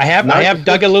 I have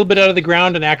dug a little bit out of the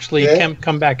ground and actually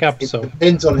come back up. So it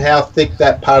depends on how thick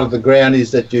that part of the ground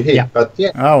is that you hit. Yeah. But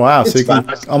oh wow! So you can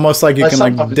almost like you can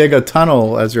like dig a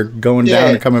tunnel as you're going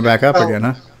down and coming back up again,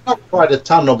 huh? Not quite a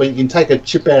tunnel, but you can take a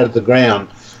chip out of the ground.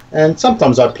 And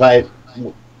sometimes I play it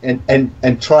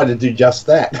and try to do just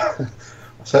that.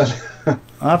 So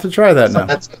I'll have to try that now.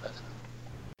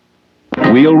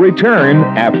 We'll return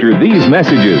after these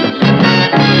messages.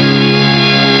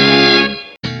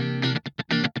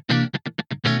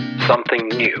 Something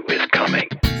new is coming.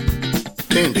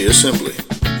 Tandy Assembly.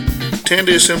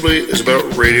 Tandy Assembly is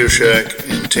about Radio Shack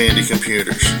and Tandy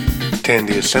computers.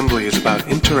 Tandy Assembly is about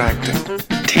interacting.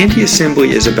 Tandy Assembly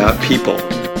is about people.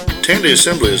 Tandy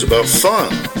Assembly is about fun.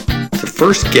 The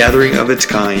first gathering of its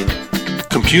kind.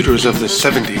 Computers of the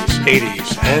 70s,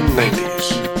 80s, and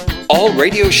 90s. All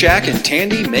Radio Shack and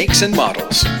Tandy makes and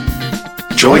models.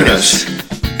 Join us.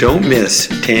 Don't miss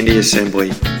Tandy Assembly.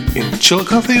 In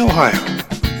Chillicothe, Ohio.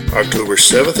 October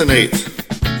 7th and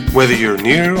 8th. Whether you're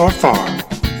near or far.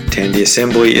 Tandy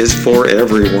Assembly is for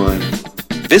everyone.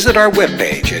 Visit our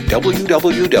webpage at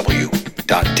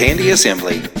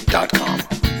www.tandyassembly.com.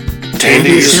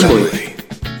 Tandy Assembly.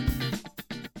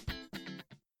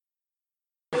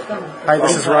 Hi,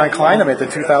 this is Ron Klein. I'm at the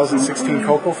 2016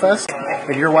 Cocoa Fest,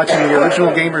 and you're watching the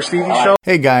Original Gamer Stevie Show.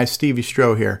 Hey guys, Stevie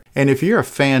Stroh here. And if you're a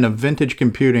fan of vintage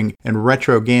computing and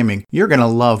retro gaming, you're going to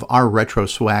love our retro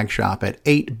swag shop at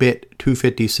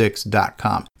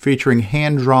 8bit256.com, featuring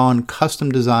hand-drawn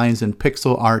custom designs and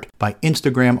pixel art by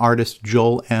Instagram artist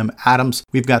Joel M. Adams.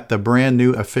 We've got the brand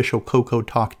new official Coco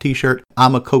Talk t-shirt,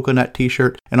 I'm a Coconut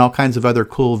t-shirt, and all kinds of other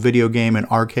cool video game and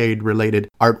arcade related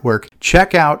artwork.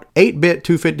 Check out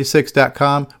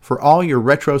 8bit256.com for all your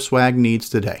retro swag needs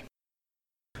today.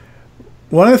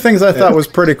 One of the things I thought was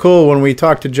pretty cool when we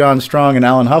talked to John Strong and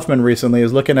Alan Huffman recently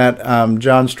is looking at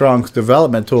John Strong's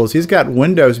development tools. He's got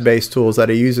Windows-based tools that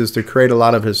he uses to create a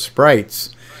lot of his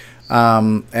sprites.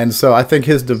 And so I think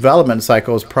his development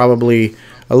cycle is probably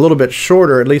a little bit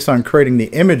shorter, at least on creating the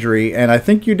imagery. And I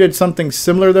think you did something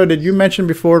similar, though. Did you mention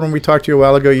before when we talked to you a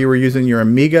while ago you were using your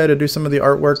Amiga to do some of the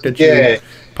artwork that you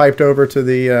piped over to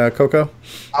the Coco?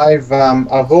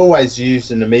 I've always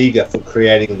used an Amiga for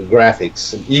creating the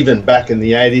graphics. Even back in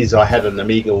the 80s, I had an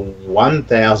Amiga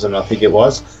 1000, I think it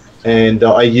was, and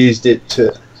I used it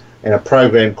in a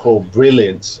program called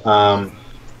Brilliance.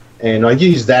 And I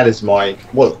used that as my,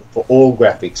 for all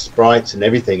graphics, sprites and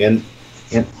everything. And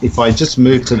if I just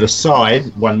move to the side,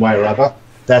 one way or other,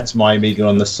 that's my Amiga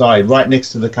on the side, right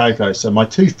next to the Coco. So my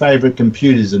two favorite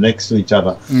computers are next to each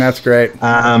other. And that's great.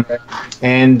 I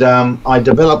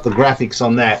developed the graphics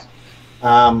on that.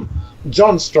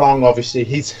 John Strong, obviously,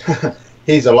 he's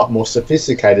he's a lot more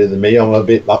sophisticated than me. I'm a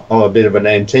bit of an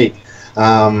antique.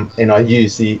 And I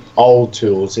use the old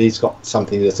tools. He's got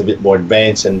something that's a bit more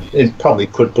advanced, and it probably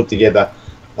could put together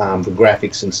the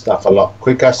graphics and stuff a lot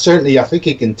quicker. Certainly, I think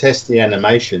he can test the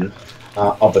animation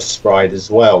of a sprite as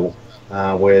well,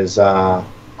 whereas I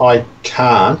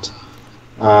can't.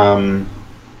 I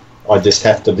just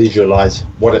have to visualize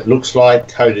what it looks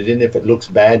like, code it in. If it looks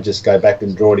bad, just go back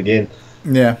and draw it again.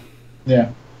 Yeah.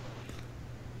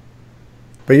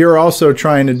 But you're also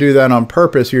trying to do that on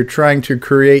purpose. You're trying to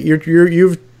create.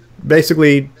 You've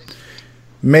basically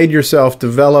made yourself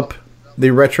develop the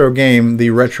retro game the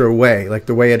retro way, like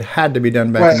the way it had to be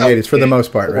done back in the 80s, for the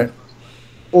most part, right?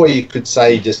 Or you could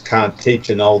say you just can't teach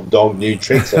an old dog new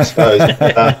tricks, I suppose.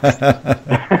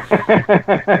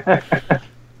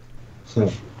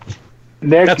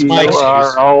 Nick, you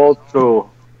are old school.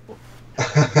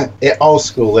 Yeah, old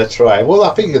school, that's right. Well,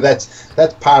 I think that's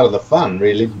part of the fun,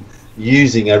 really,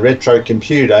 using a retro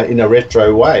computer in a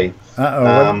retro way.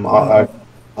 I've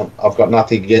got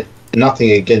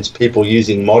nothing against people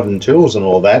using modern tools and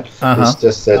all that. It's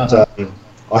just that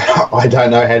I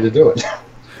don't know how to do it.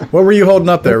 What were you holding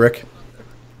up there, Rick?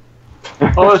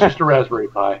 Oh, it's just a Raspberry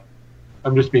Pi.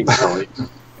 I'm just being silly.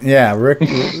 Yeah,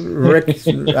 Rick's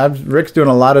doing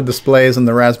a lot of displays on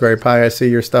the Raspberry Pi. I see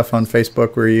your stuff on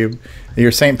Facebook where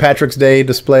your St. Patrick's Day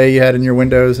display you had in your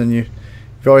windows, and you've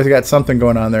always got something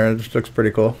going on there. It just looks pretty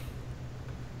cool.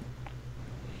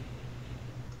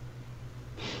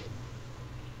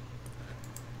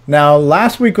 Now,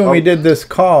 last week when we did this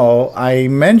call, I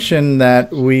mentioned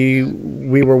that we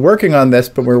were working on this,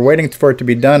 but we're waiting for it to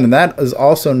be done, and that is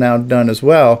also now done as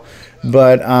well.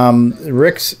 But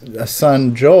Rick's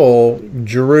son, Joel,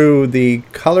 drew the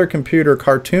color computer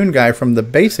cartoon guy from the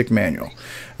basic manual.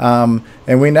 And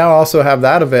we now also have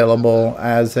that available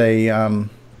as an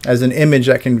image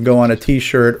that can go on a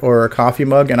t-shirt or a coffee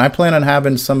mug, and I plan on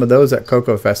having some of those at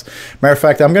Coco Fest. Matter of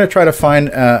fact, I'm going to try to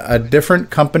find a different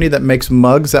company that makes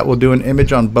mugs that will do an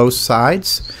image on both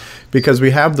sides, because we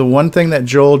have the one thing that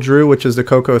Joel drew, which is the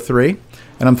Coco 3,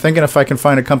 and I'm thinking if I can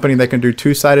find a company that can do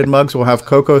two-sided mugs, we'll have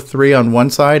Coco 3 on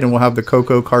one side and we'll have the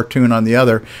Coco cartoon on the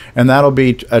other, and that'll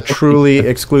be a truly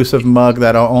exclusive mug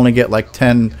that I'll only get like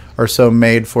 10 or so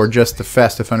made for just the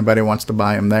fest if anybody wants to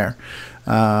buy them there.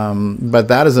 But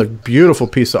that is a beautiful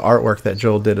piece of artwork that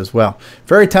Joel did as well.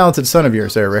 Very talented son of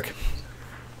yours there, Rick.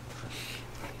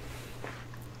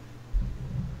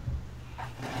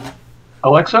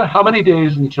 Alexa, how many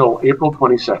days until April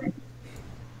 22nd?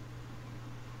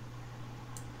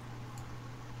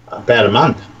 About a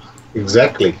month.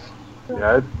 Exactly.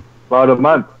 Yeah, about a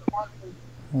month.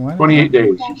 What? 28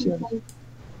 days, she said.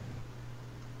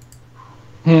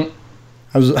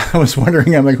 I was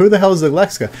wondering. I'm like, who the hell is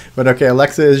Alexa? But okay,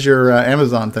 Alexa is your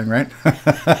Amazon thing, right?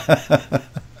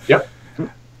 Yep.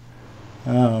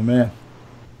 Oh man.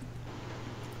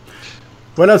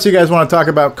 What else you guys want to talk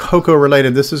about Coco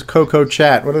related? This is Coco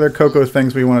Chat. What other Coco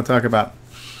things we want to talk about?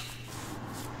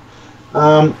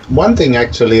 One thing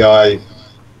actually I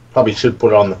probably should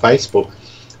put on the Facebook,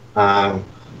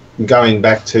 going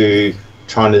back to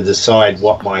trying to decide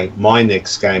what my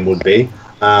next game would be,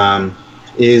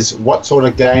 is what sort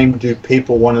of game do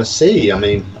people want to see? I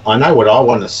mean, I know what I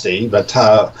want to see, but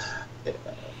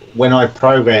when I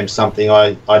program something,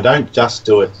 I don't just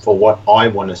do it for what I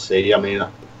want to see. I mean,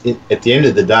 at the end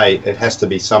of the day, it has to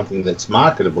be something that's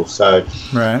marketable. So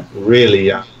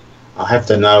really, I have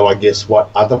to know, I guess,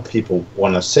 what other people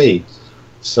want to see.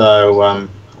 So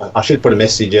I should put a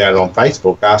message out on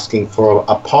Facebook asking for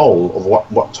a poll of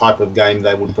what type of game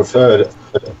they would prefer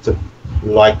to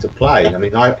like to play. I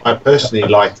mean, I personally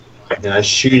like,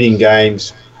 shooting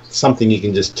games, something you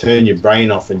can just turn your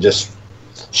brain off and just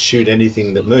shoot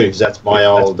anything that moves. That's my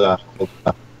old...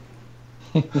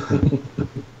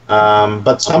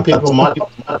 but some people might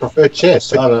prefer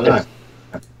chess. I don't know.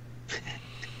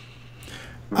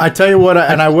 I tell you what,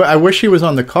 and I wish he was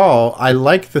on the call. I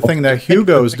like the thing that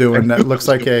Hugo's doing that looks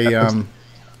like a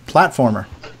platformer.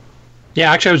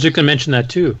 Yeah, actually, I was just going to mention that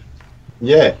too.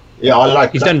 Yeah, I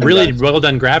like. He's done really well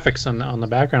done graphics on the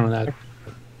background of that.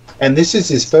 And this is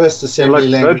his first assembly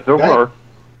language so far.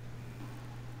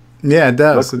 Yeah, it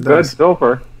does. Looks good so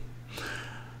far.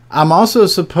 I'm also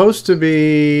supposed to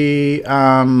be.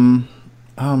 Oh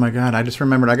my God! I just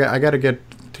remembered. I got to get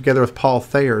together with Paul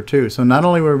Thayer too. So not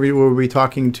only will we be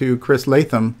talking to Chris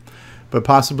Latham, but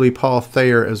possibly Paul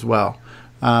Thayer as well.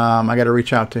 I got to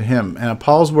reach out to him. And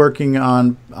Paul's working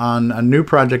on a new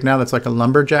project now that's like a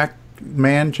lumberjack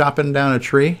man chopping down a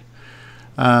tree.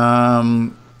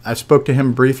 I spoke to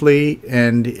him briefly,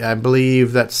 and I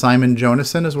believe that Simon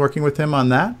Jonason is working with him on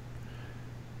that.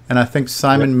 And I think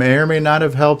Simon may or may not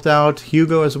have helped out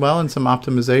Hugo as well in some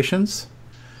optimizations.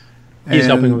 He's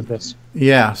helping with this.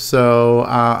 Yeah, so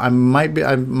I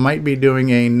might be doing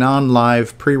a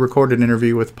non-live, pre-recorded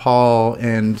interview with Paul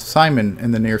and Simon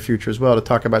in the near future as well to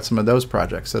talk about some of those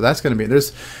projects. So that's going to be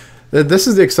this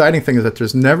is the exciting thing, is that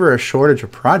there's never a shortage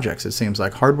of projects. It seems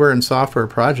like hardware and software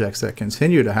projects that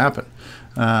continue to happen.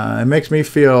 It makes me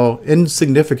feel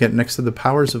insignificant next to the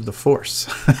powers of the Force.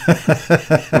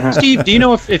 Steve, do you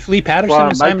know if Lee Patterson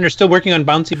and Simon are still working on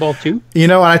Bouncy Ball 2? You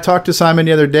know, when I talked to Simon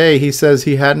the other day, he says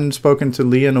he hadn't spoken to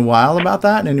Lee in a while about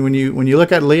that. And when you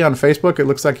look at Lee on Facebook, it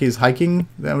looks like he's hiking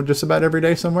just about every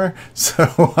day somewhere.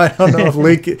 So I don't know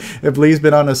if Lee's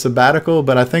been on a sabbatical,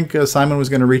 but I think Simon was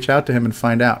going to reach out to him and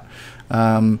find out.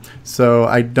 So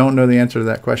I don't know the answer to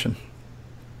that question.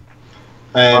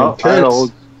 I'll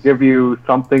give you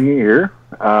something here.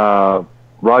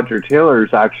 Roger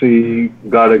Taylor's actually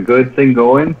got a good thing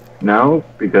going now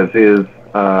because his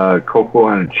Coco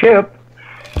on a Chip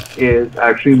is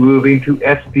actually moving to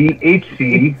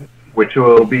SDHC, which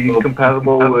will be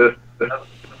compatible with the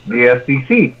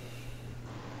SDC.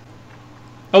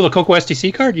 Oh, the Coco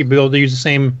SDC card? You'll be able to use the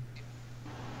same...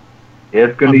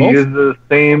 It's going to use the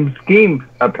same scheme,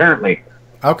 apparently.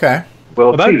 Okay.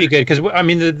 Well, that would be good, because I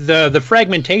mean the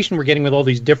fragmentation we're getting with all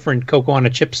these different Coco on a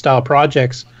Chip style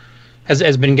projects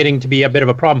has been getting to be a bit of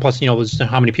a problem. Plus, there's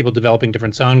how many people developing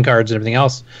different sound cards and everything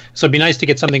else. So it'd be nice to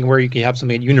get something where you can have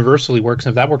something that universally works.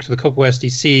 And if that works with the Coco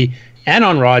SDC and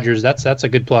on Rogers, that's a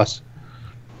good plus.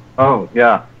 Oh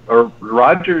yeah,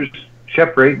 Rogers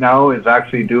chip right now is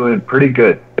actually doing pretty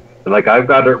good. Like I've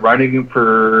got it running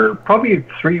for probably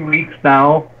 3 weeks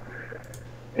now,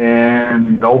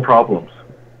 and no problems.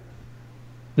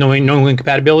 No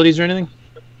incompatibilities or anything?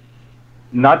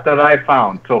 Not that I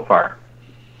found so far.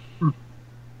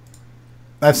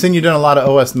 I've seen you doing a lot of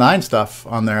OS 9 stuff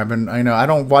on there. I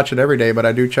don't watch it every day, but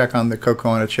I do check on the Coco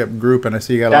on a Chip group, and I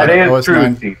see you got a lot of OS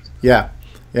 9. Steve. Yeah.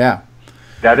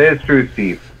 That is true,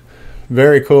 Steve.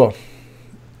 Very cool.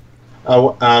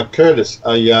 Curtis,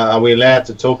 are we allowed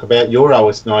to talk about your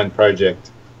OS 9 project?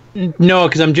 No,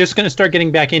 because I'm just going to start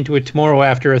getting back into it tomorrow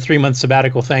after a 3-month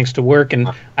sabbatical thanks to work, and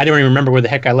I don't even remember where the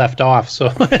heck I left off. So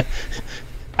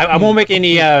I won't make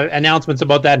any announcements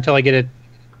about that until I get it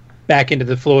back into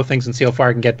the flow of things and see how far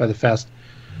I can get by the fest.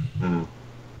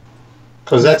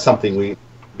 Because that's something we'd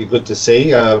be good to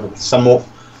see.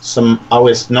 Some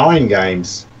OS 9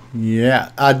 games.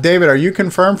 Yeah. David, are you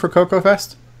confirmed for Coco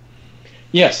Fest?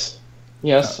 Yes.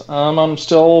 I'm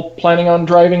still planning on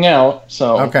driving out.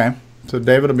 So okay. So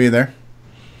David will be there.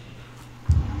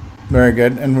 Very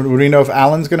good. And would we know if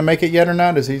Alan's going to make it yet or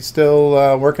not? Is he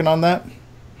still working on that?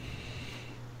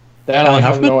 That Alan I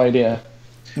have Huffman? no idea.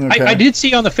 Okay. I did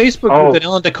see on the Facebook group that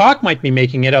Alan DeCock might be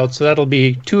making it out, so that'll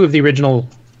be 2 of the original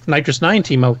Nitrous 9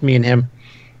 team out with me and him,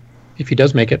 if he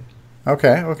does make it.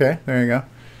 Okay, there you go.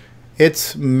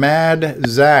 It's Mad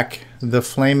Zach, the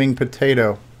Flaming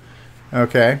Potato.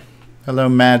 Okay. Hello,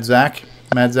 Mad Zach.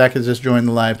 Mad Zach has just joined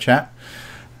the live chat.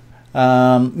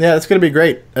 Yeah, it's going to be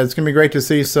great. It's going to be great to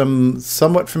see some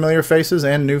somewhat familiar faces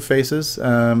and new faces.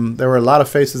 There were a lot of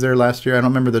faces there last year. I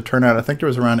don't remember the turnout. I think there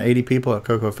was around 80 people at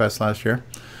Coco Fest last year.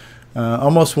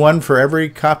 Almost one for every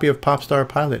copy of Popstar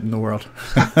Pilot in the world.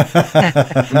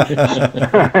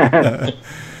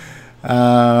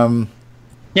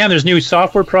 Yeah, there's new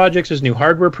software projects. There's new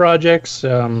hardware projects.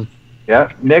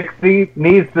 Yeah, Nick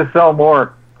needs to sell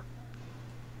more.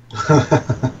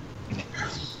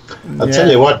 I'll tell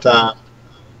you what,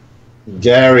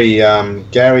 Gary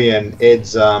and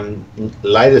Ed's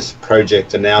latest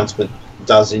project announcement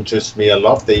does interest me a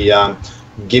lot. The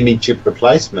Gimme chip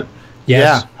replacement.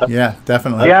 Yes. Yeah,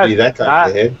 definitely. Hopefully that goes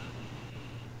ahead.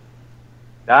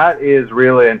 That is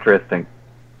really interesting.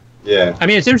 Yeah. I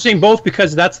mean, it's interesting both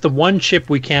because that's the one chip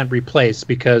we can't replace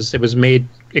because it was made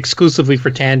exclusively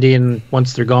for Tandy, and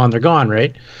once they're gone,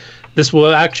 right? This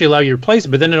will actually allow you to replace it,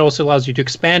 but then it also allows you to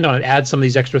expand on it, add some of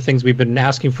these extra things we've been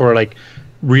asking for, like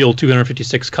real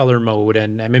 256 color mode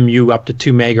and MMU up to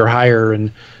 2 meg or higher, and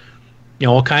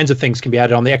all kinds of things can be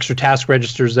added on the extra task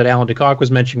registers that Alan DeCock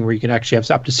was mentioning, where you can actually have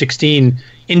up to 16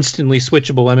 instantly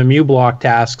switchable MMU block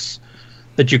tasks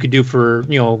that you could do for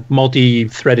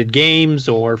multi-threaded games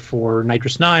or for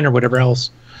Nitrous 9 or whatever else.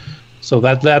 So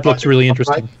that looks really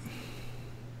interesting.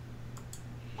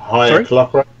 Higher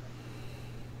clock rate.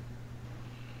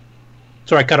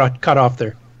 Sorry, cut off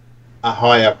there. A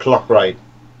higher clock rate.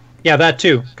 Yeah, that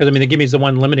too. Because the Gimme is the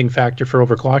one limiting factor for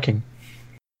overclocking.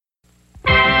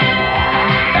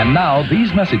 And now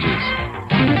these messages.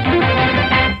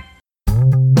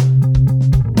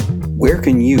 Where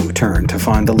can you turn to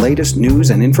find the latest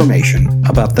news and information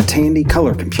about the Tandy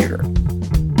color computer?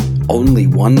 Only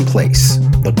one place,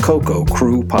 the Coco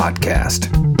Crew Podcast.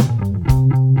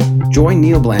 Join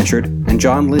Neil Blanchard and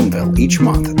John Linville each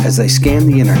month as they scan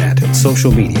the internet and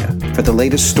social media for the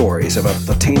latest stories about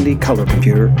the Tandy color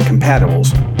computer,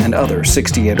 compatibles, and other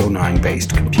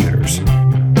 6809-based computers.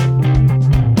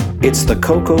 It's the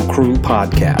Coco Crew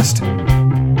Podcast.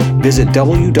 Visit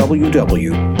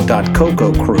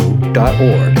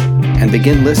www.cococrew.org and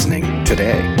begin listening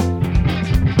today.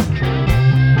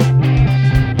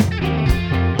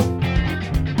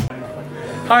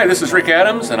 Hi, this is Rick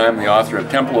Adams, and I'm the author of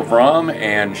Temple of Ram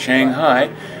and Shanghai,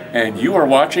 and you are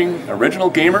watching Original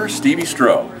Gamer Stevie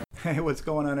Stroh. Hey, what's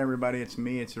going on, everybody? It's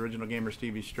me. It's Original Gamer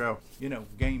Stevie Stroh.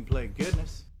 Gameplay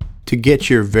goodness. To get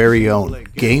your very own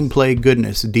Gameplay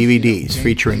Goodness DVDs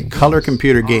featuring color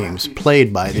computer games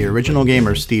played by the original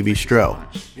gamer Stevie Stroh,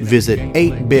 visit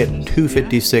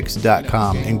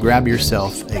 8bit256.com and grab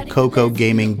yourself a Coco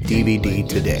Gaming DVD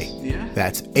today.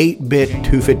 That's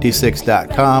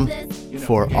 8bit256.com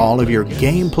for all of your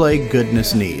Gameplay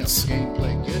Goodness needs.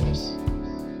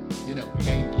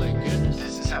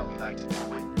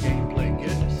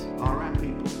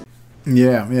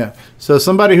 Yeah. So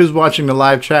somebody who's watching the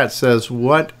live chat says,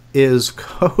 what is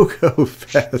Coco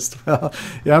Fest? Well,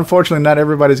 yeah, unfortunately, not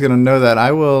everybody's going to know that.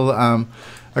 I will...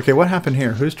 okay, what happened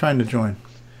here? Who's trying to join?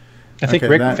 I think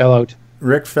Rick fell out.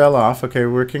 Rick fell off. Okay,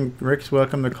 Rick's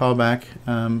welcome to call back.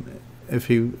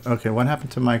 Okay, what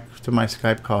happened to my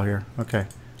Skype call here? Okay,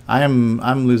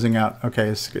 I'm losing out. Okay,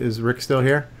 is Rick still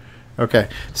here? Okay,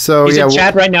 so he's in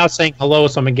chat right now saying hello,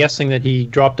 so I'm guessing that he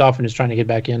dropped off and is trying to get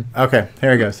back in. Okay,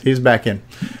 here he goes. He's back in.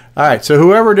 All right, so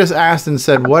whoever just asked and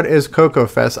said, what is Coco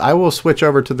Fest? I will switch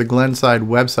over to the Glenside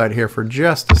website here for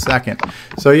just a second.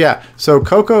 So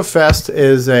Coco Fest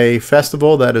is a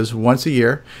festival that is once a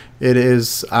year. It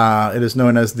is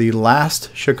known as the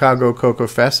last Chicago Coco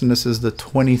Fest, and this is the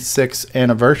 26th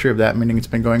anniversary of that, meaning it's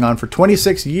been going on for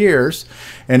 26 years,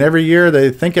 and every year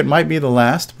they think it might be the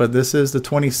last, but this is the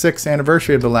 26th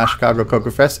anniversary of the last Chicago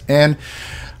Coco Fest, and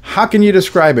how can you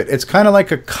describe it? It's kind of like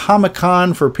a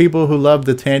Comic-Con for people who love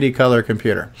the Tandy color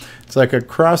computer. It's like a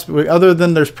cross, other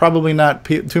than there's probably not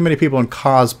too many people in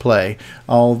cosplay.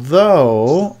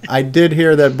 Although I did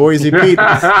hear that Boise Pete,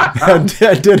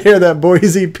 I did hear that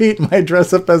Boise Pete might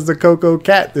dress up as the Coco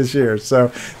Cat this year.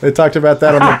 So they talked about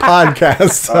that on the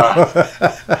podcast.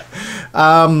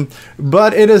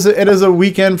 But it is a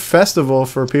weekend festival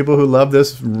for people who love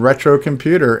this retro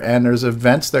computer, and there's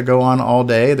events that go on all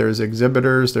day. There's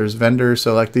exhibitors, there's vendors.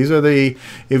 So like these are the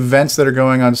events that are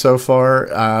going on so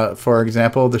far. For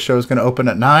example, the show is going to open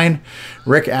at 9.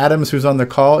 Rick Adams, who's on the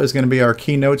call, is going to be our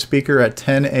keynote speaker at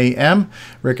 10 a.m.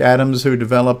 Rick Adams, who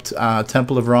developed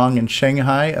Temple of Wrong in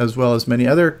Shanghai, as well as many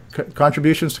other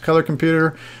contributions to Color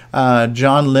Computer.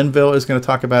 John Linville is going to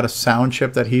talk about a sound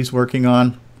chip that he's working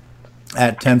on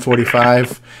at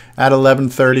 10:45. At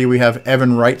 11:30, we have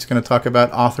Evan Wright's going to talk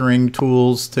about authoring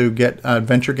tools to get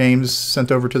adventure games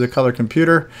sent over to the Color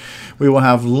Computer. We will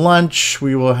have lunch.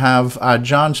 We will have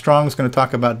John Strong's going to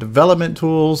talk about development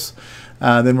tools.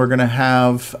 Then we're going to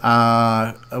have,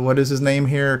 what is his name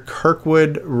here?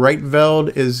 Kirkwood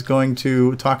Reitveld is going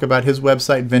to talk about his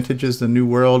website, Vintages, the New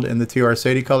World in the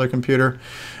TR-SATI Color Computer.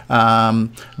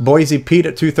 Boise Pete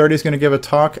at 2:30 is going to give a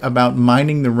talk about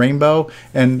mining the rainbow.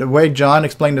 And the way John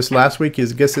explained this last week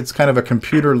is, I guess it's kind of a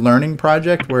computer learning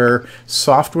project where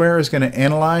software is going to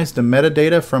analyze the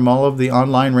metadata from all of the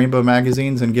online rainbow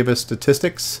magazines and give us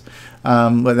statistics.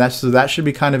 But that should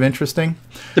be kind of interesting.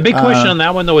 The big question on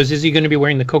that one, though, is he going to be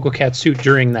wearing the Coco Cat suit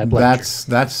during that lecture?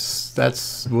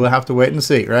 That's we'll have to wait and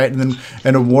see, right? And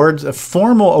then a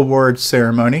formal awards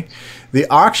ceremony. The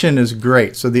auction is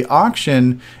great. So the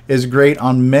auction is great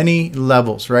on many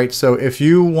levels, right? So if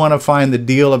you want to find the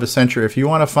deal of a century, if you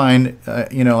want to find,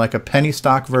 like a penny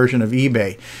stock version of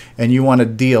eBay, and you want a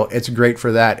deal, it's great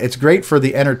for that. It's great for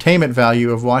the entertainment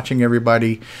value of watching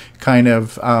everybody kind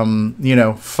of,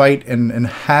 fight and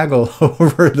haggle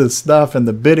over the stuff and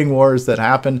the bidding wars that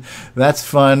happen. That's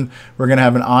fun. We're going to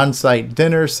have an on-site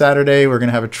dinner Saturday. We're going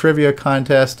to have a trivia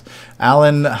contest.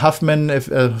 Alan Huffman,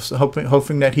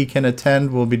 hoping that he can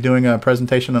attend, will be doing a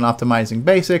presentation on optimizing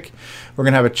BASIC. We're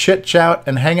going to have a chit-chat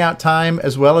and hangout time,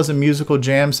 as well as a musical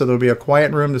jam, so there'll be a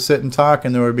quiet room to sit and talk,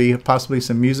 and there will be possibly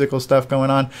some musical stuff going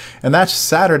on. And that's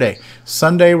Saturday.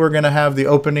 Sunday, we're going to have the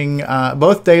opening.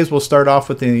 Both days will start off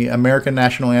with the American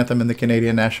National Anthem and the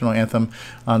Canadian National Anthem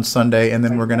on Sunday, and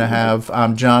then we're going to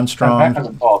have John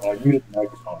Strong.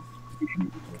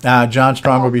 John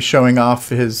Strong will be showing off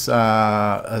his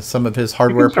some of his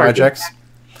hardware projects.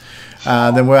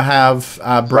 Then we'll have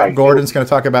Brett Gordon's going to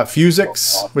talk about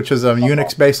Fusix, which is a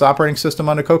Unix-based operating system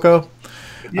on the Coco.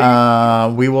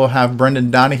 We will have Brendan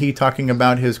Donahue talking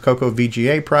about his Coco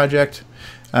VGA project.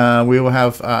 We will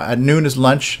have at noon is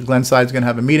lunch. Glenside's going to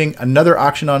have a meeting, another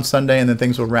auction on Sunday, and then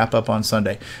things will wrap up on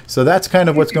Sunday. So that's kind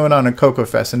of what's going on at Coco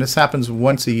Fest, and this happens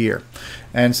once a year.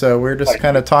 And so we're just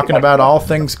kind of talking about all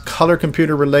things color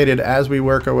computer related as we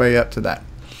work our way up to that.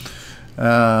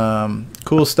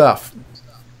 Cool stuff.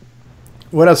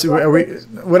 What else?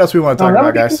 What else we want to talk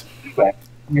about, guys?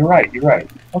 You're right.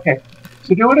 Okay,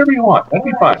 so do whatever you want. That'd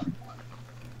be fun.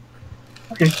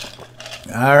 Okay.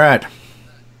 All right.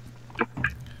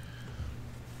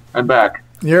 I'm back.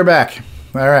 You're back.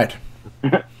 All right.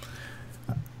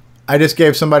 I just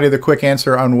gave somebody the quick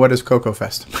answer on what is Coco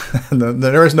Fest.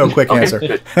 There is no quick answer.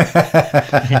 The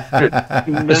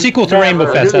sequel to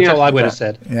Rainbow Fest. That's all I would have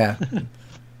said. Yeah.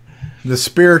 The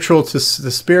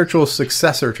spiritual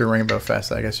successor to Rainbow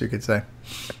Fest, I guess you could say.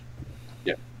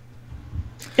 Yeah.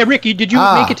 Yeah, Ricky, did you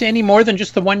make it to any more than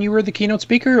just the one you were the keynote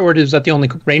speaker, or is that the only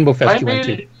Rainbow Fest you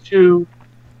went to?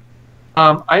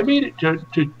 I made it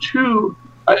to two,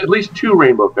 at least 2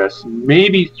 Rainbow Fests,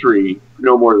 maybe 3,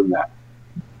 no more than that.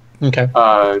 Okay.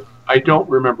 I don't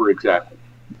remember exactly.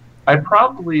 I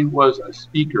probably was a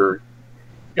speaker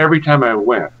every time I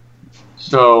went.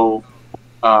 So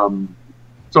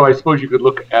I suppose you could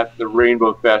look at the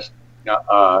Rainbow Fest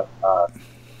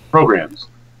programs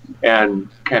and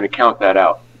kind of count that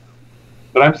out.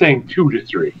 But I'm saying 2 to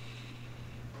 3.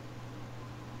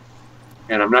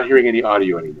 And I'm not hearing any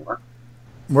audio anymore.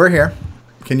 We're here.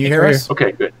 Can you hear us?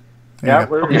 Okay, good. Yeah,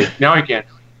 we're okay. Now I can.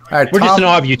 All right, we're just in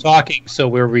awe of you talking, so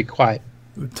we're quiet.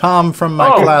 Tom from my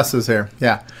class is here.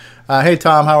 Yeah. Hey,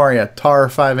 Tom, how are you?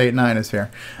 Tar589 is here.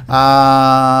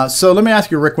 So let me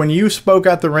ask you, Rick, when you spoke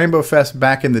at the Rainbow Fest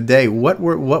back in the day, what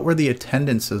were the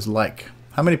attendances like?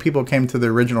 How many people came to the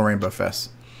original Rainbow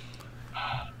Fest?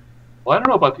 Well, I don't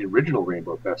know about the original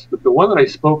Rainbow Fest, but the one that I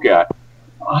spoke at,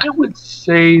 I would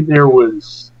say there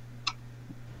was,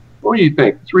 what do you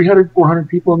think, 300, 400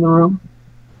 people in the room?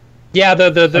 Yeah,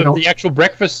 the actual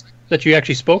breakfast that you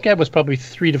actually spoke at was probably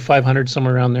 300 to 500,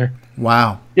 somewhere around there.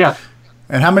 Wow. Yeah.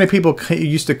 And how many people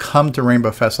used to come to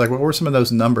Rainbow Fest? Like, what were some of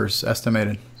those numbers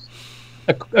estimated?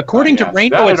 According to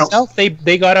Rainbow itself,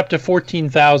 they got up to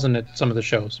 14,000 at some of the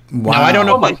shows. Wow. Now, I don't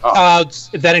know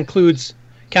if that includes,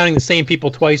 counting the same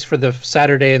people twice for the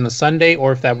Saturday and the Sunday,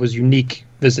 or if that was unique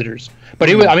visitors. But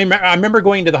it was, I mean, I remember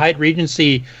going to the Hyatt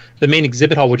Regency, the main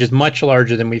exhibit hall, which is much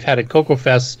larger than we've had at Coco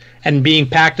Fest, and being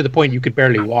packed to the point you could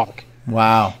barely walk.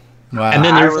 Wow. And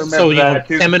then there's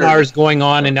seminars going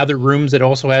on in other rooms that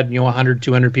also had 100,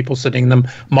 200 people sitting in them,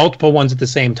 multiple ones at the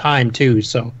same time too.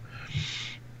 So,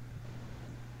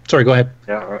 sorry, go ahead.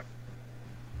 Yeah. Right.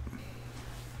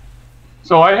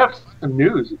 So I have some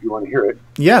news if you want to hear it.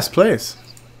 Yes, please.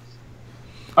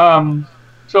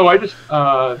 So I just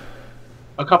a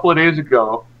couple of days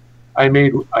ago, I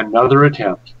made another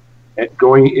attempt at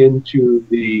going into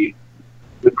the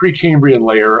Precambrian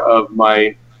layer of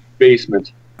my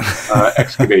basement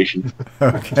excavation,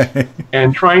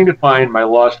 and trying to find my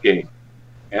lost game,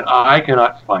 and I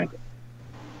cannot find it.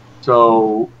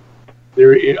 So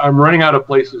I'm running out of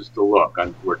places to look,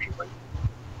 unfortunately.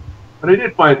 But I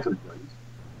did find some things.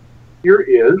 Here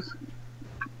is.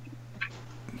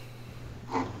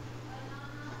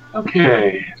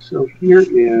 Okay, so here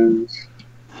is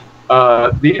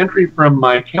the entry from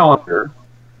my calendar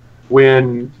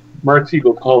when Mark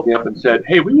Siegel called me up and said,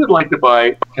 "Hey, we would like to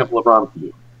buy Temple of Ram for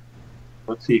you."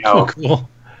 Let's see how. Cool.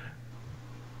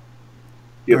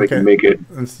 See if I can make it.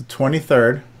 It's the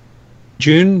 23rd.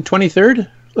 June 23rd,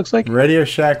 looks like. Radio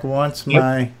Shack wants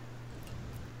my...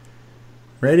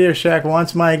 Radio Shack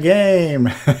wants my game!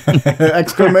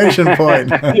 Exclamation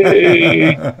point.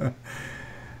 Yay!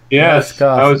 Yes,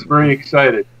 I was very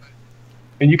excited.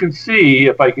 And you can see,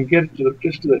 if I can get it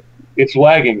to it's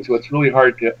lagging, so it's really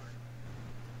hard to...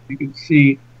 You can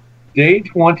see day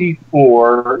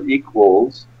 24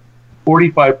 equals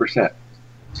 45%.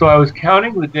 So I was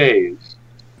counting the days.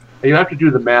 You have to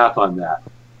do the math on that.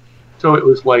 So it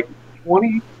was like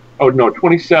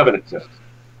 27 it says.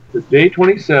 The day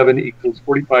 27 equals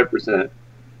 45%.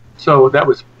 So that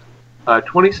was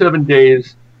 27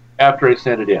 days after I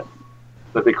sent it in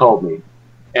that they called me.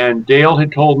 And Dale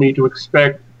had told me to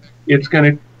expect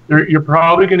you're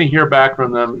probably going to hear back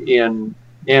from them in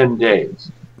N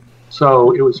days.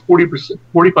 So it was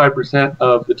 45%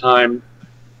 of the time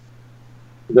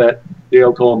that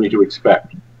Dale told me to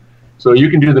expect. So you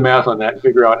can do the math on that and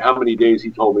figure out how many days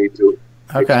he told me to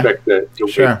expect that to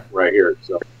wait right here.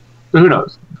 So who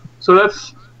knows? So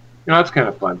that's kind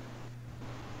of fun.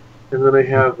 And then I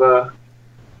have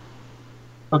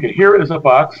here is a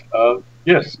box of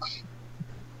discs.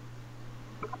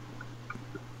 A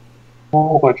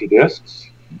whole bunch of discs.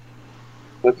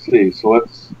 Let's see. So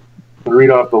let's read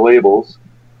off the labels.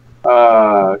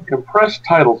 Compressed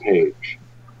title page.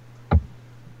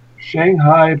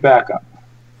 Shanghai backup.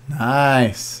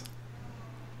 Nice.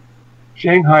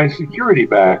 Shanghai security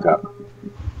backup.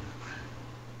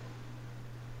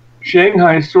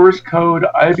 Shanghai source code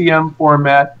IBM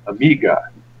format Amiga.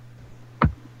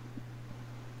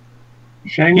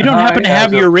 Shanghai you don't happen to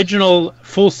have your original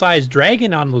full-size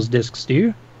Dragon on those discs, do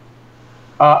you?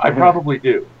 I probably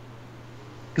do.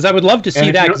 Because I would love to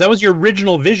see that, because that was your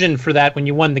original vision for that when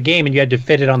you won the game and you had to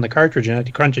fit it on the cartridge and had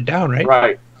to crunch it down, right?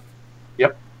 Right.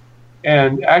 Yep.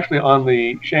 And actually on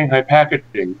the Shanghai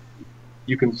packaging,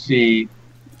 you can see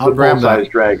the full-size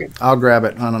Dragon. I'll grab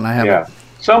it. I have it.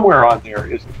 Somewhere on there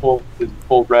is the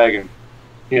full Dragon,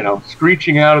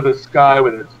 screeching out of the sky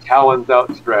with its talons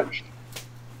outstretched.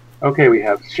 Okay, we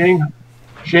have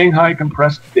Shanghai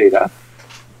compressed data,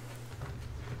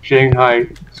 Shanghai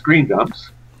screen dumps,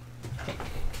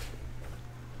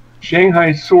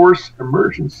 Shanghai source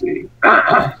emergency.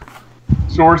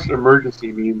 Source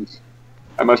emergency means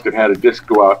I must have had a disk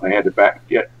go out and I had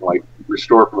to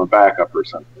restore from a backup or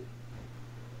something.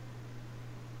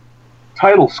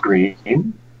 Title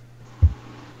screen,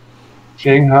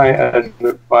 Shanghai as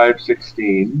of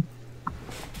 516,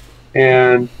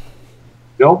 and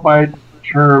Delphi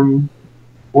term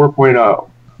 4.0,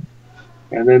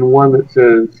 and then one that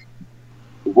says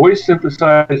voice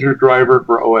synthesizer driver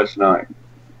for OS 9.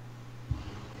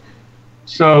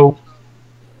 So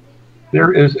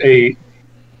there is a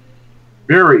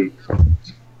very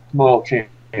small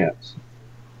chance.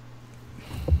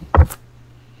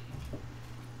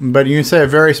 But you say a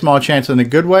very small chance in a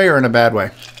good way or in a bad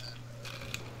way?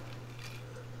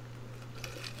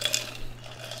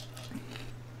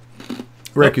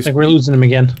 Rick, I think we're losing him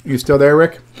again. You still there,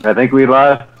 Rick? I think we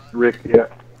lost Rick, yeah.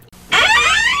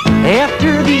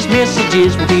 After these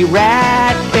messages, we'll be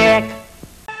right back.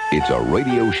 It's a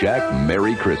Radio Shack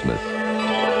Merry Christmas.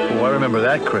 Oh, I remember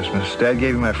that Christmas. Dad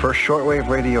gave me my first shortwave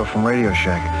radio from Radio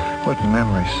Shack. What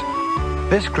memories.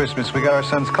 This Christmas, we got our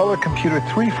son's Color Computer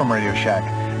 3 from Radio Shack.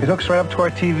 It hooks right up to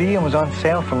our TV and was on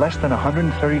sale for less than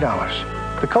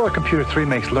 $130. The Color Computer 3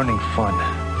 makes learning fun.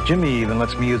 Jimmy even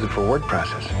lets me use it for word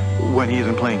processing. when he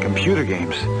isn't playing computer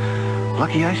games.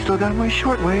 Lucky I still got my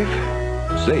shortwave.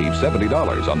 Save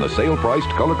 $70 on the sale-priced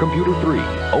Color Computer 3,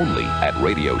 only at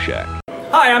Radio Shack.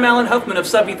 Hi, I'm Alan Huffman of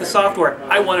Subvita Software.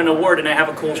 I won an award and I have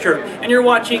a cool shirt. And you're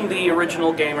watching the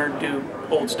Original Gamer do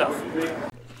old stuff.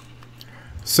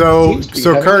 So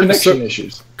Curtis,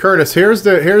 issues. Curtis, here's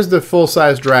the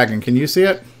full-size dragon. Can you see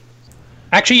it?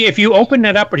 Actually, if you open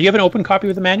it up, or do you have an open copy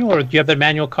of the manual, or do you have the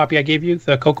manual copy I gave you,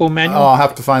 the Coco manual? Oh, I'll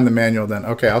have to find the manual then.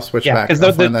 Okay, I'll switch back. Yeah,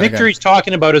 because the picture he's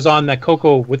talking about is on the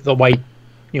Coco with the white,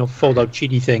 fold-out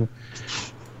cheaty thing.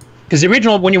 Because the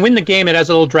original, when you win the game, it has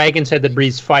a little dragon's head that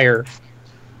breathes fire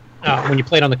when you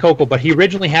play it on the Coco, but he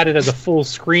originally had it as a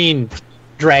full-screen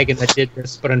dragon that did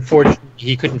this, but unfortunately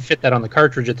he couldn't fit that on the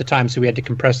cartridge at the time, so we had to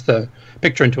compress the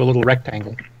picture into a little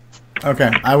rectangle.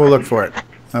 Okay, I will look for it.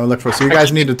 So you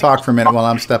guys need to talk for a minute while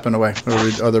I'm stepping away, or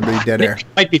there'll be dead air.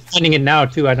 Might be finding it now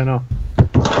too. I don't know.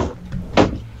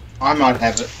 I might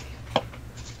have it.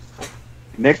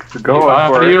 Nick's go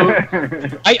for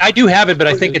it. I do have it, but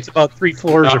I think it's about 3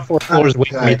 floors or 4 floors away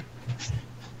from me.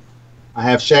 I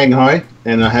have Shanghai,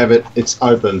 and I have it. It's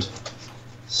opened.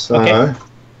 So. Okay.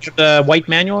 The white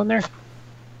manual in there.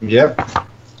 Yep.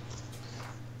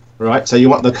 Right. So you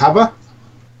want the cover?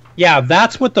 Yeah,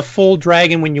 that's what the full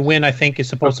dragon when you win, I think, is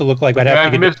supposed to look like. But I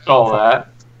missed all that.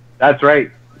 That's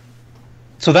right.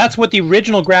 So that's what the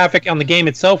original graphic on the game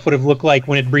itself would have looked like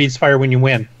when it breathes fire when you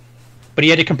win. But he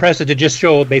had to compress it to just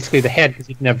show basically the head because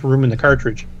he didn't have room in the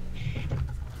cartridge.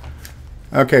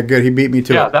 Okay, good. He beat me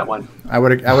to it. Yeah, that one. I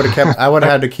would have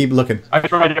had to keep looking. I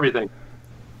tried everything.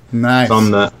 Nice.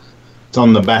 It's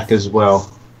on the back as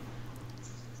well.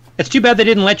 It's too bad they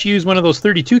didn't let you use one of those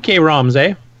 32K ROMs,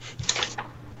 eh?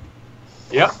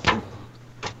 Yep.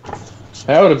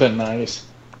 That would have been nice.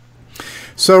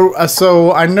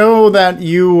 So I know that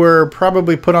you were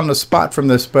probably put on the spot from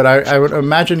this, but I would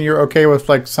imagine you're okay with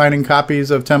like signing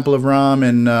copies of Temple of Rom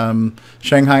and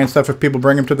Shanghai and stuff if people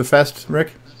bring them to the fest,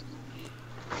 Rick?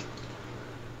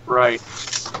 Right.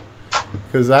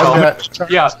 Because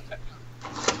yeah,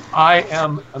 I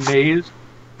am amazed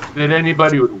that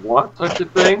anybody would want such a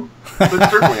thing, but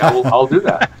certainly I'll do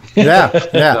that. Yeah.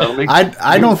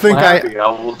 I don't think I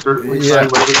will certainly sign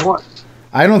whatever you want.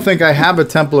 I don't think I have a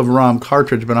Temple of Rom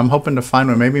cartridge, but I'm hoping to find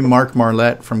one. Maybe Mark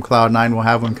Marlette from Cloud9 will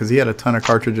have one because he had a ton of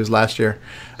cartridges last year.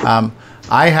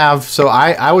 I have, so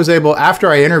I was able, after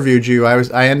I interviewed you,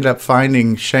 I ended up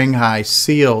finding Shanghai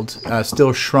sealed,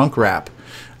 still shrunk wrap.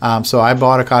 So I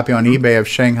bought a copy on eBay of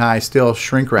Shanghai still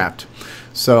shrink wrapped.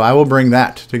 So I will bring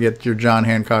that to get your John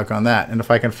Hancock on that. And if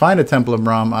I can find a Temple of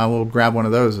Rom, I will grab one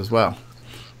of those as well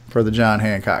for the John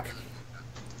Hancock.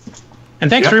 And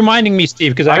thanks for reminding me,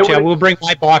 Steve, because actually I will bring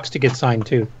my box to get signed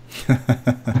too.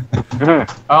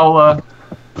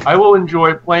 I will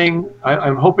enjoy playing.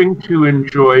 I'm hoping to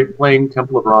enjoy playing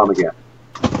Temple of Rom again.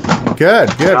 Good.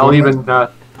 I'll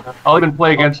even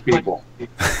play against people.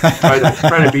 try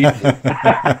to beat me.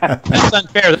 That's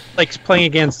unfair. That's like playing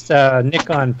against Nick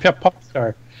on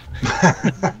Popstar.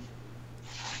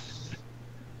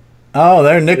 Oh,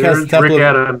 there Nick There's has Temple Rick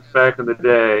Adams back in the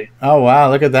day. Oh wow,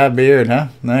 look at that beard, huh?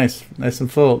 Nice and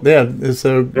full. Yeah,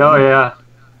 so. Oh yeah.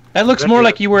 That looks more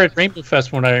like you were at Rainbow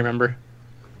Fest when I remember.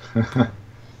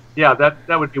 Yeah,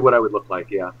 that would be what I would look like.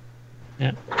 Yeah.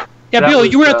 Yeah, Bill,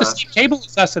 you were at the same table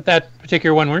as us at that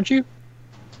particular one, weren't you?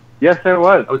 Yes, I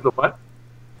was. I was the what?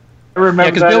 I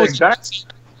remember that Bill exactly.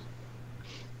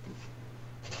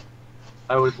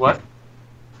 I was what?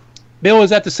 Bill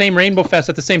was at the same Rainbow Fest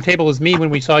at the same table as me when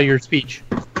we saw your speech.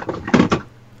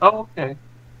 Oh, okay.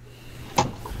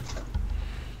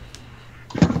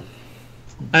 And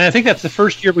I think that's the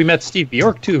first year we met Steve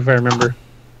Bjork too, if I remember.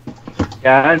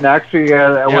 Yeah, and actually,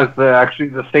 that was actually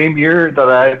the same year that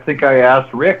I think I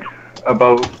asked Rick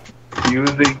about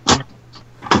using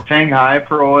Shanghai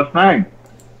for OS9.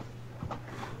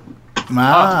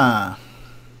 Ah.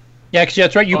 Yeah, because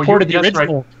that's right. You ported the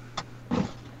original. Right.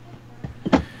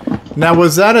 Now,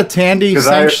 was that a Tandy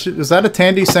sanction? Was that a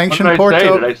Tandy sanction port?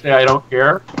 Did I say I don't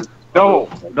care? No.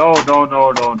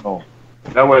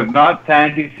 That was not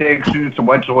Tandy sanctions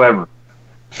whatsoever.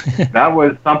 That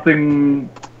was something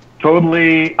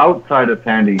totally outside of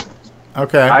Tandy.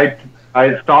 Okay.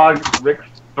 I saw Rick's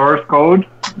source code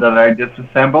that I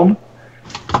disassembled,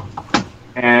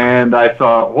 and I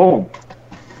thought, whoa,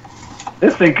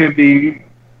 this thing could be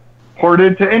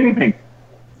ported to anything.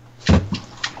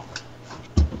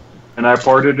 And I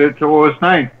ported it to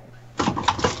OS9.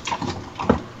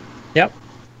 Yep.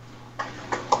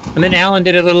 And then Alan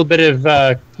did a little bit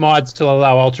of mods to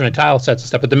allow alternate tile sets and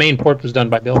stuff, but the main port was done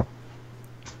by Bill.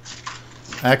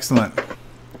 Excellent.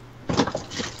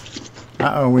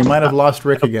 Uh-oh, we might have lost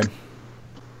Rick again.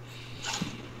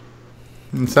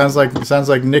 It sounds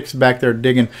like Nick's back there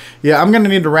digging. Yeah, I'm going to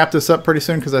need to wrap this up pretty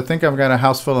soon because I think I've got a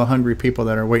house full of hungry people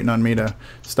that are waiting on me to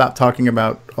stop talking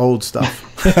about old stuff.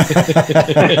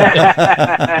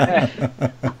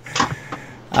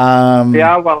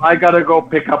 Yeah, well, I gotta go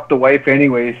pick up the wife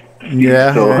anyways.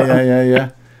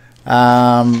 Yeah.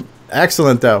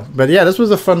 Excellent though. But yeah, this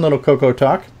was a fun little Coco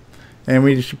talk. And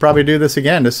we should probably do this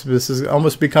again. This is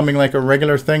almost becoming like a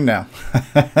regular thing now.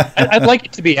 I'd like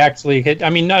it to be actually.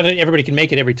 I mean, not everybody can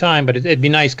make it every time, but it'd be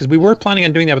nice because we were planning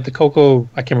on doing that with the Coco.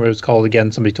 I can't remember what it was called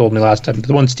again. Somebody told me last time.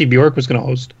 The one Steve Bjork was going to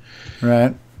host.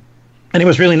 Right. And it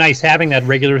was really nice having that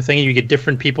regular thing. You get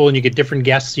different people and you get different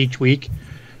guests each week.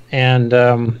 And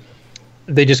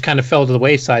they just kind of fell to the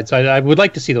wayside. So I would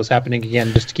like to see those happening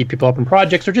again just to keep people up in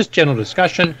projects or just general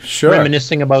discussion. Sure.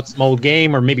 Reminiscing about some old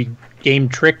game or maybe game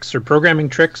tricks or programming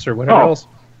tricks or whatever else.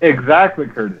 Exactly,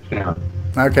 Curtis. Yeah.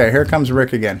 Okay, here comes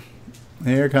Rick again.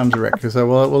 Here comes Rick. So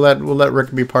we'll let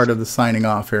Rick be part of the signing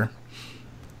off here.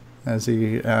 As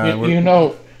he,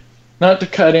 not to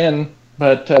cut in,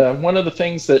 but one of the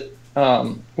things that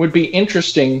would be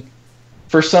interesting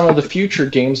for some of the future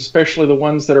games, especially the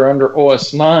ones that are under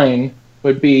OS 9,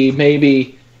 would be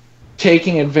maybe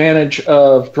taking advantage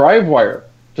of DriveWire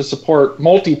to support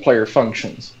multiplayer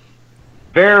functions.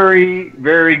 Very,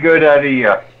 very good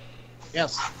idea.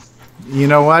 Yes. You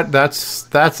know what?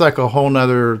 That's like a whole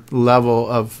nother level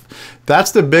of.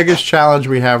 That's the biggest challenge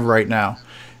we have right now,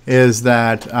 is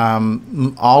that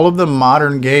all of the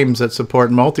modern games that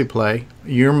support multiplayer,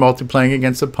 you're multiplaying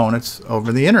against opponents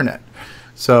over the internet.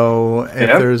 So if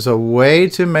there's a way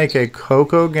to make a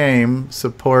Coco game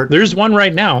support, there's one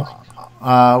right now.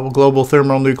 Global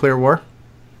thermonuclear war.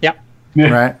 Yep.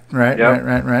 Right.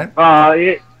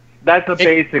 That's a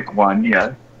basic one,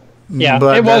 yes. Yeah.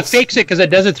 It fakes it because it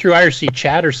does it through IRC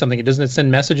chat or something. It doesn't send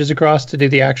messages across to do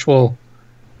the actual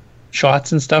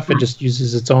shots and stuff. It just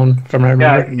uses its own, from what I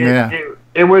remember.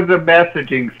 It was a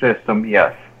messaging system,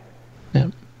 yes. Yeah.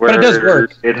 But it does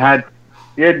work.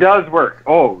 It does work.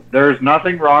 Oh, there's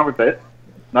nothing wrong with it.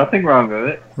 Nothing wrong with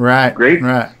it. Right. Great.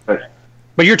 Right.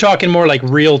 But you're talking more like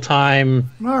real time.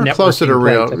 Closer to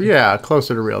real. Yeah,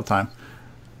 closer to real time.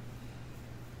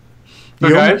 So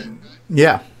guys?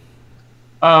 Yeah.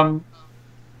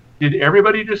 Did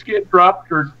everybody just get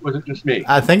dropped, or was it just me?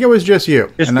 I think it was just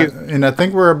you. And I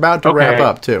think we're about to wrap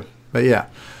up, too. But yeah.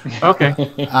 Okay.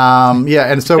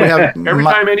 Yeah, and so we have...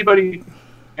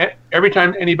 Every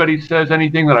time anybody says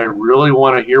anything that I really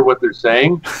want to hear what they're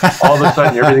saying, all of a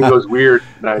sudden everything goes weird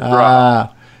and I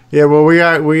drop. Yeah, well, we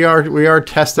are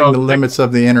testing the limits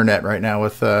of the internet right now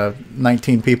with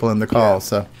 19 people in the call.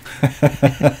 So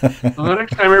the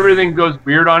next time everything goes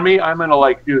weird on me, I'm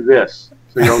gonna do this,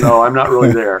 so you'll know I'm not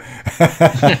really there.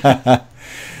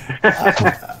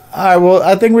 All right, well,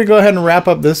 I think we go ahead and wrap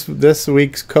up this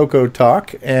week's Coco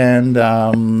Talk, and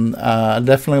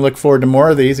definitely look forward to more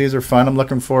of these. These are fun. I'm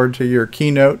looking forward to your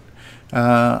keynote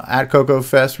at Coco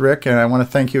Fest, Rick, and I want to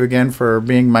thank you again for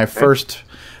being my first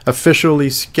officially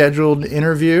scheduled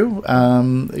interview,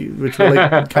 which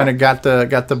really kind of got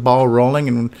the ball rolling,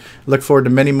 and look forward to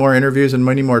many more interviews and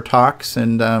many more talks,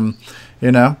 and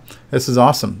this is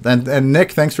awesome. And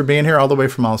Nick, thanks for being here all the way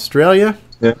from Australia.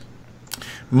 Yeah.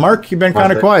 Mark, you've been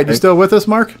kind of quiet. You still with us,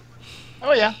 Mark?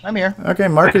 Oh yeah, I'm here. Okay,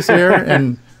 Mark is here,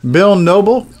 and Bill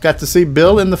Noble. Got to see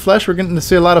Bill in the flesh. We're getting to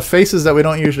see a lot of faces that we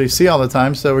don't usually see all the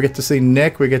time. So we get to see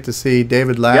Nick. We get to see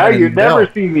David Ladd. Yeah, you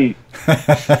never see me.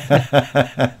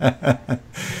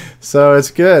 So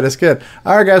it's good. It's good.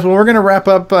 All right, guys. Well, we're going to wrap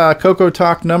up Coco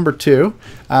Talk number 2.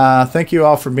 Thank you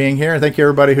all for being here. Thank you,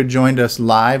 everybody who joined us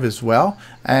live as well.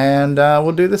 And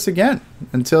we'll do this again.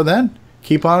 Until then,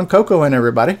 keep on Cocoing,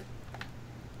 everybody.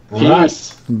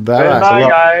 Peace. Bye. Good night,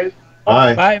 guys.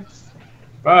 Bye. Bye.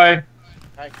 Bye.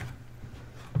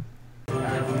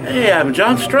 Hey, I'm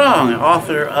John Strong,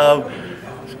 author of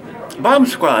Bomb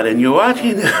Squad, and you're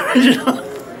watching the original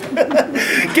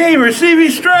Gamer CV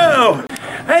Stro.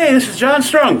 Hey, this is John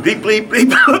Strong. Bleep, bleep,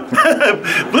 bleep.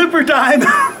 Blooper time.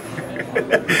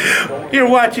 You're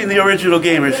watching the original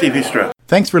Gamer CV Stro.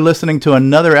 Thanks for listening to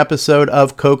another episode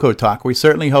of Coco Talk. We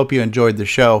certainly hope you enjoyed the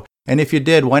show. And if you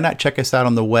did, why not check us out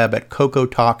on the web at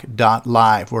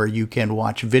cocotalk.live, where you can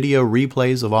watch video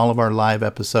replays of all of our live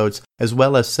episodes, as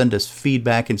well as send us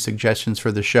feedback and suggestions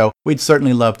for the show. We'd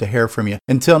certainly love to hear from you.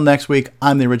 Until next week,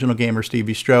 I'm the original gamer,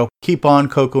 Stevie Stro. Keep on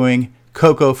Cocoing,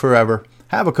 Coco forever.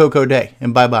 Have a Coco day,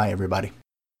 and bye-bye, everybody.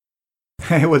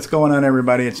 Hey, what's going on,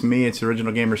 everybody? It's me. It's the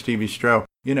original gamer, Stevie Stro.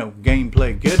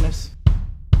 Gameplay goodness.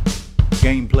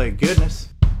 Gameplay goodness.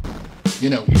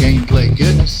 Gameplay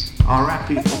goodness. All right,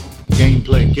 people.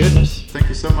 gameplay goodness. Thank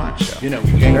you so much. You know,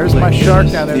 There's my shark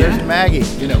down there. There's Maggie.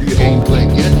 You know, gameplay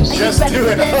goodness. Just do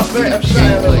it.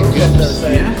 Gameplay goodness.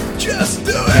 Yeah. Just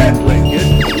do it. Gameplay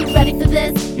goodness. Are you ready for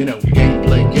this? You know,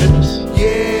 gameplay goodness.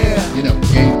 Yeah. You know,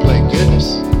 gameplay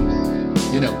goodness.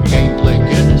 You know, gameplay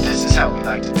goodness. This is how we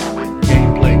like to do it.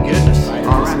 Gameplay goodness.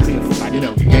 All right. You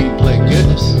know, gameplay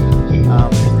goodness.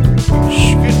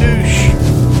 Skadoosh.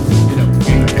 You know,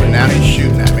 gameplay. Now he's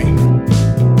shooting at me.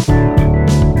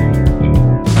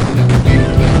 You know,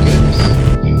 gameplay goodness.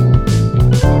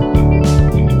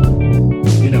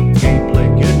 You know, gameplay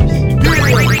goodness.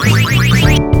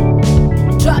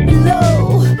 Drop it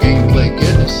low. Gameplay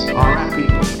goodness. All right,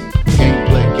 people.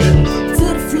 Gameplay goodness. To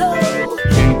the flow.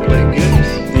 Gameplay goodness.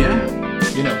 Yeah.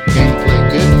 You know, gameplay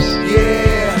goodness.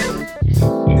 Yeah.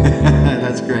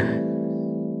 That's great.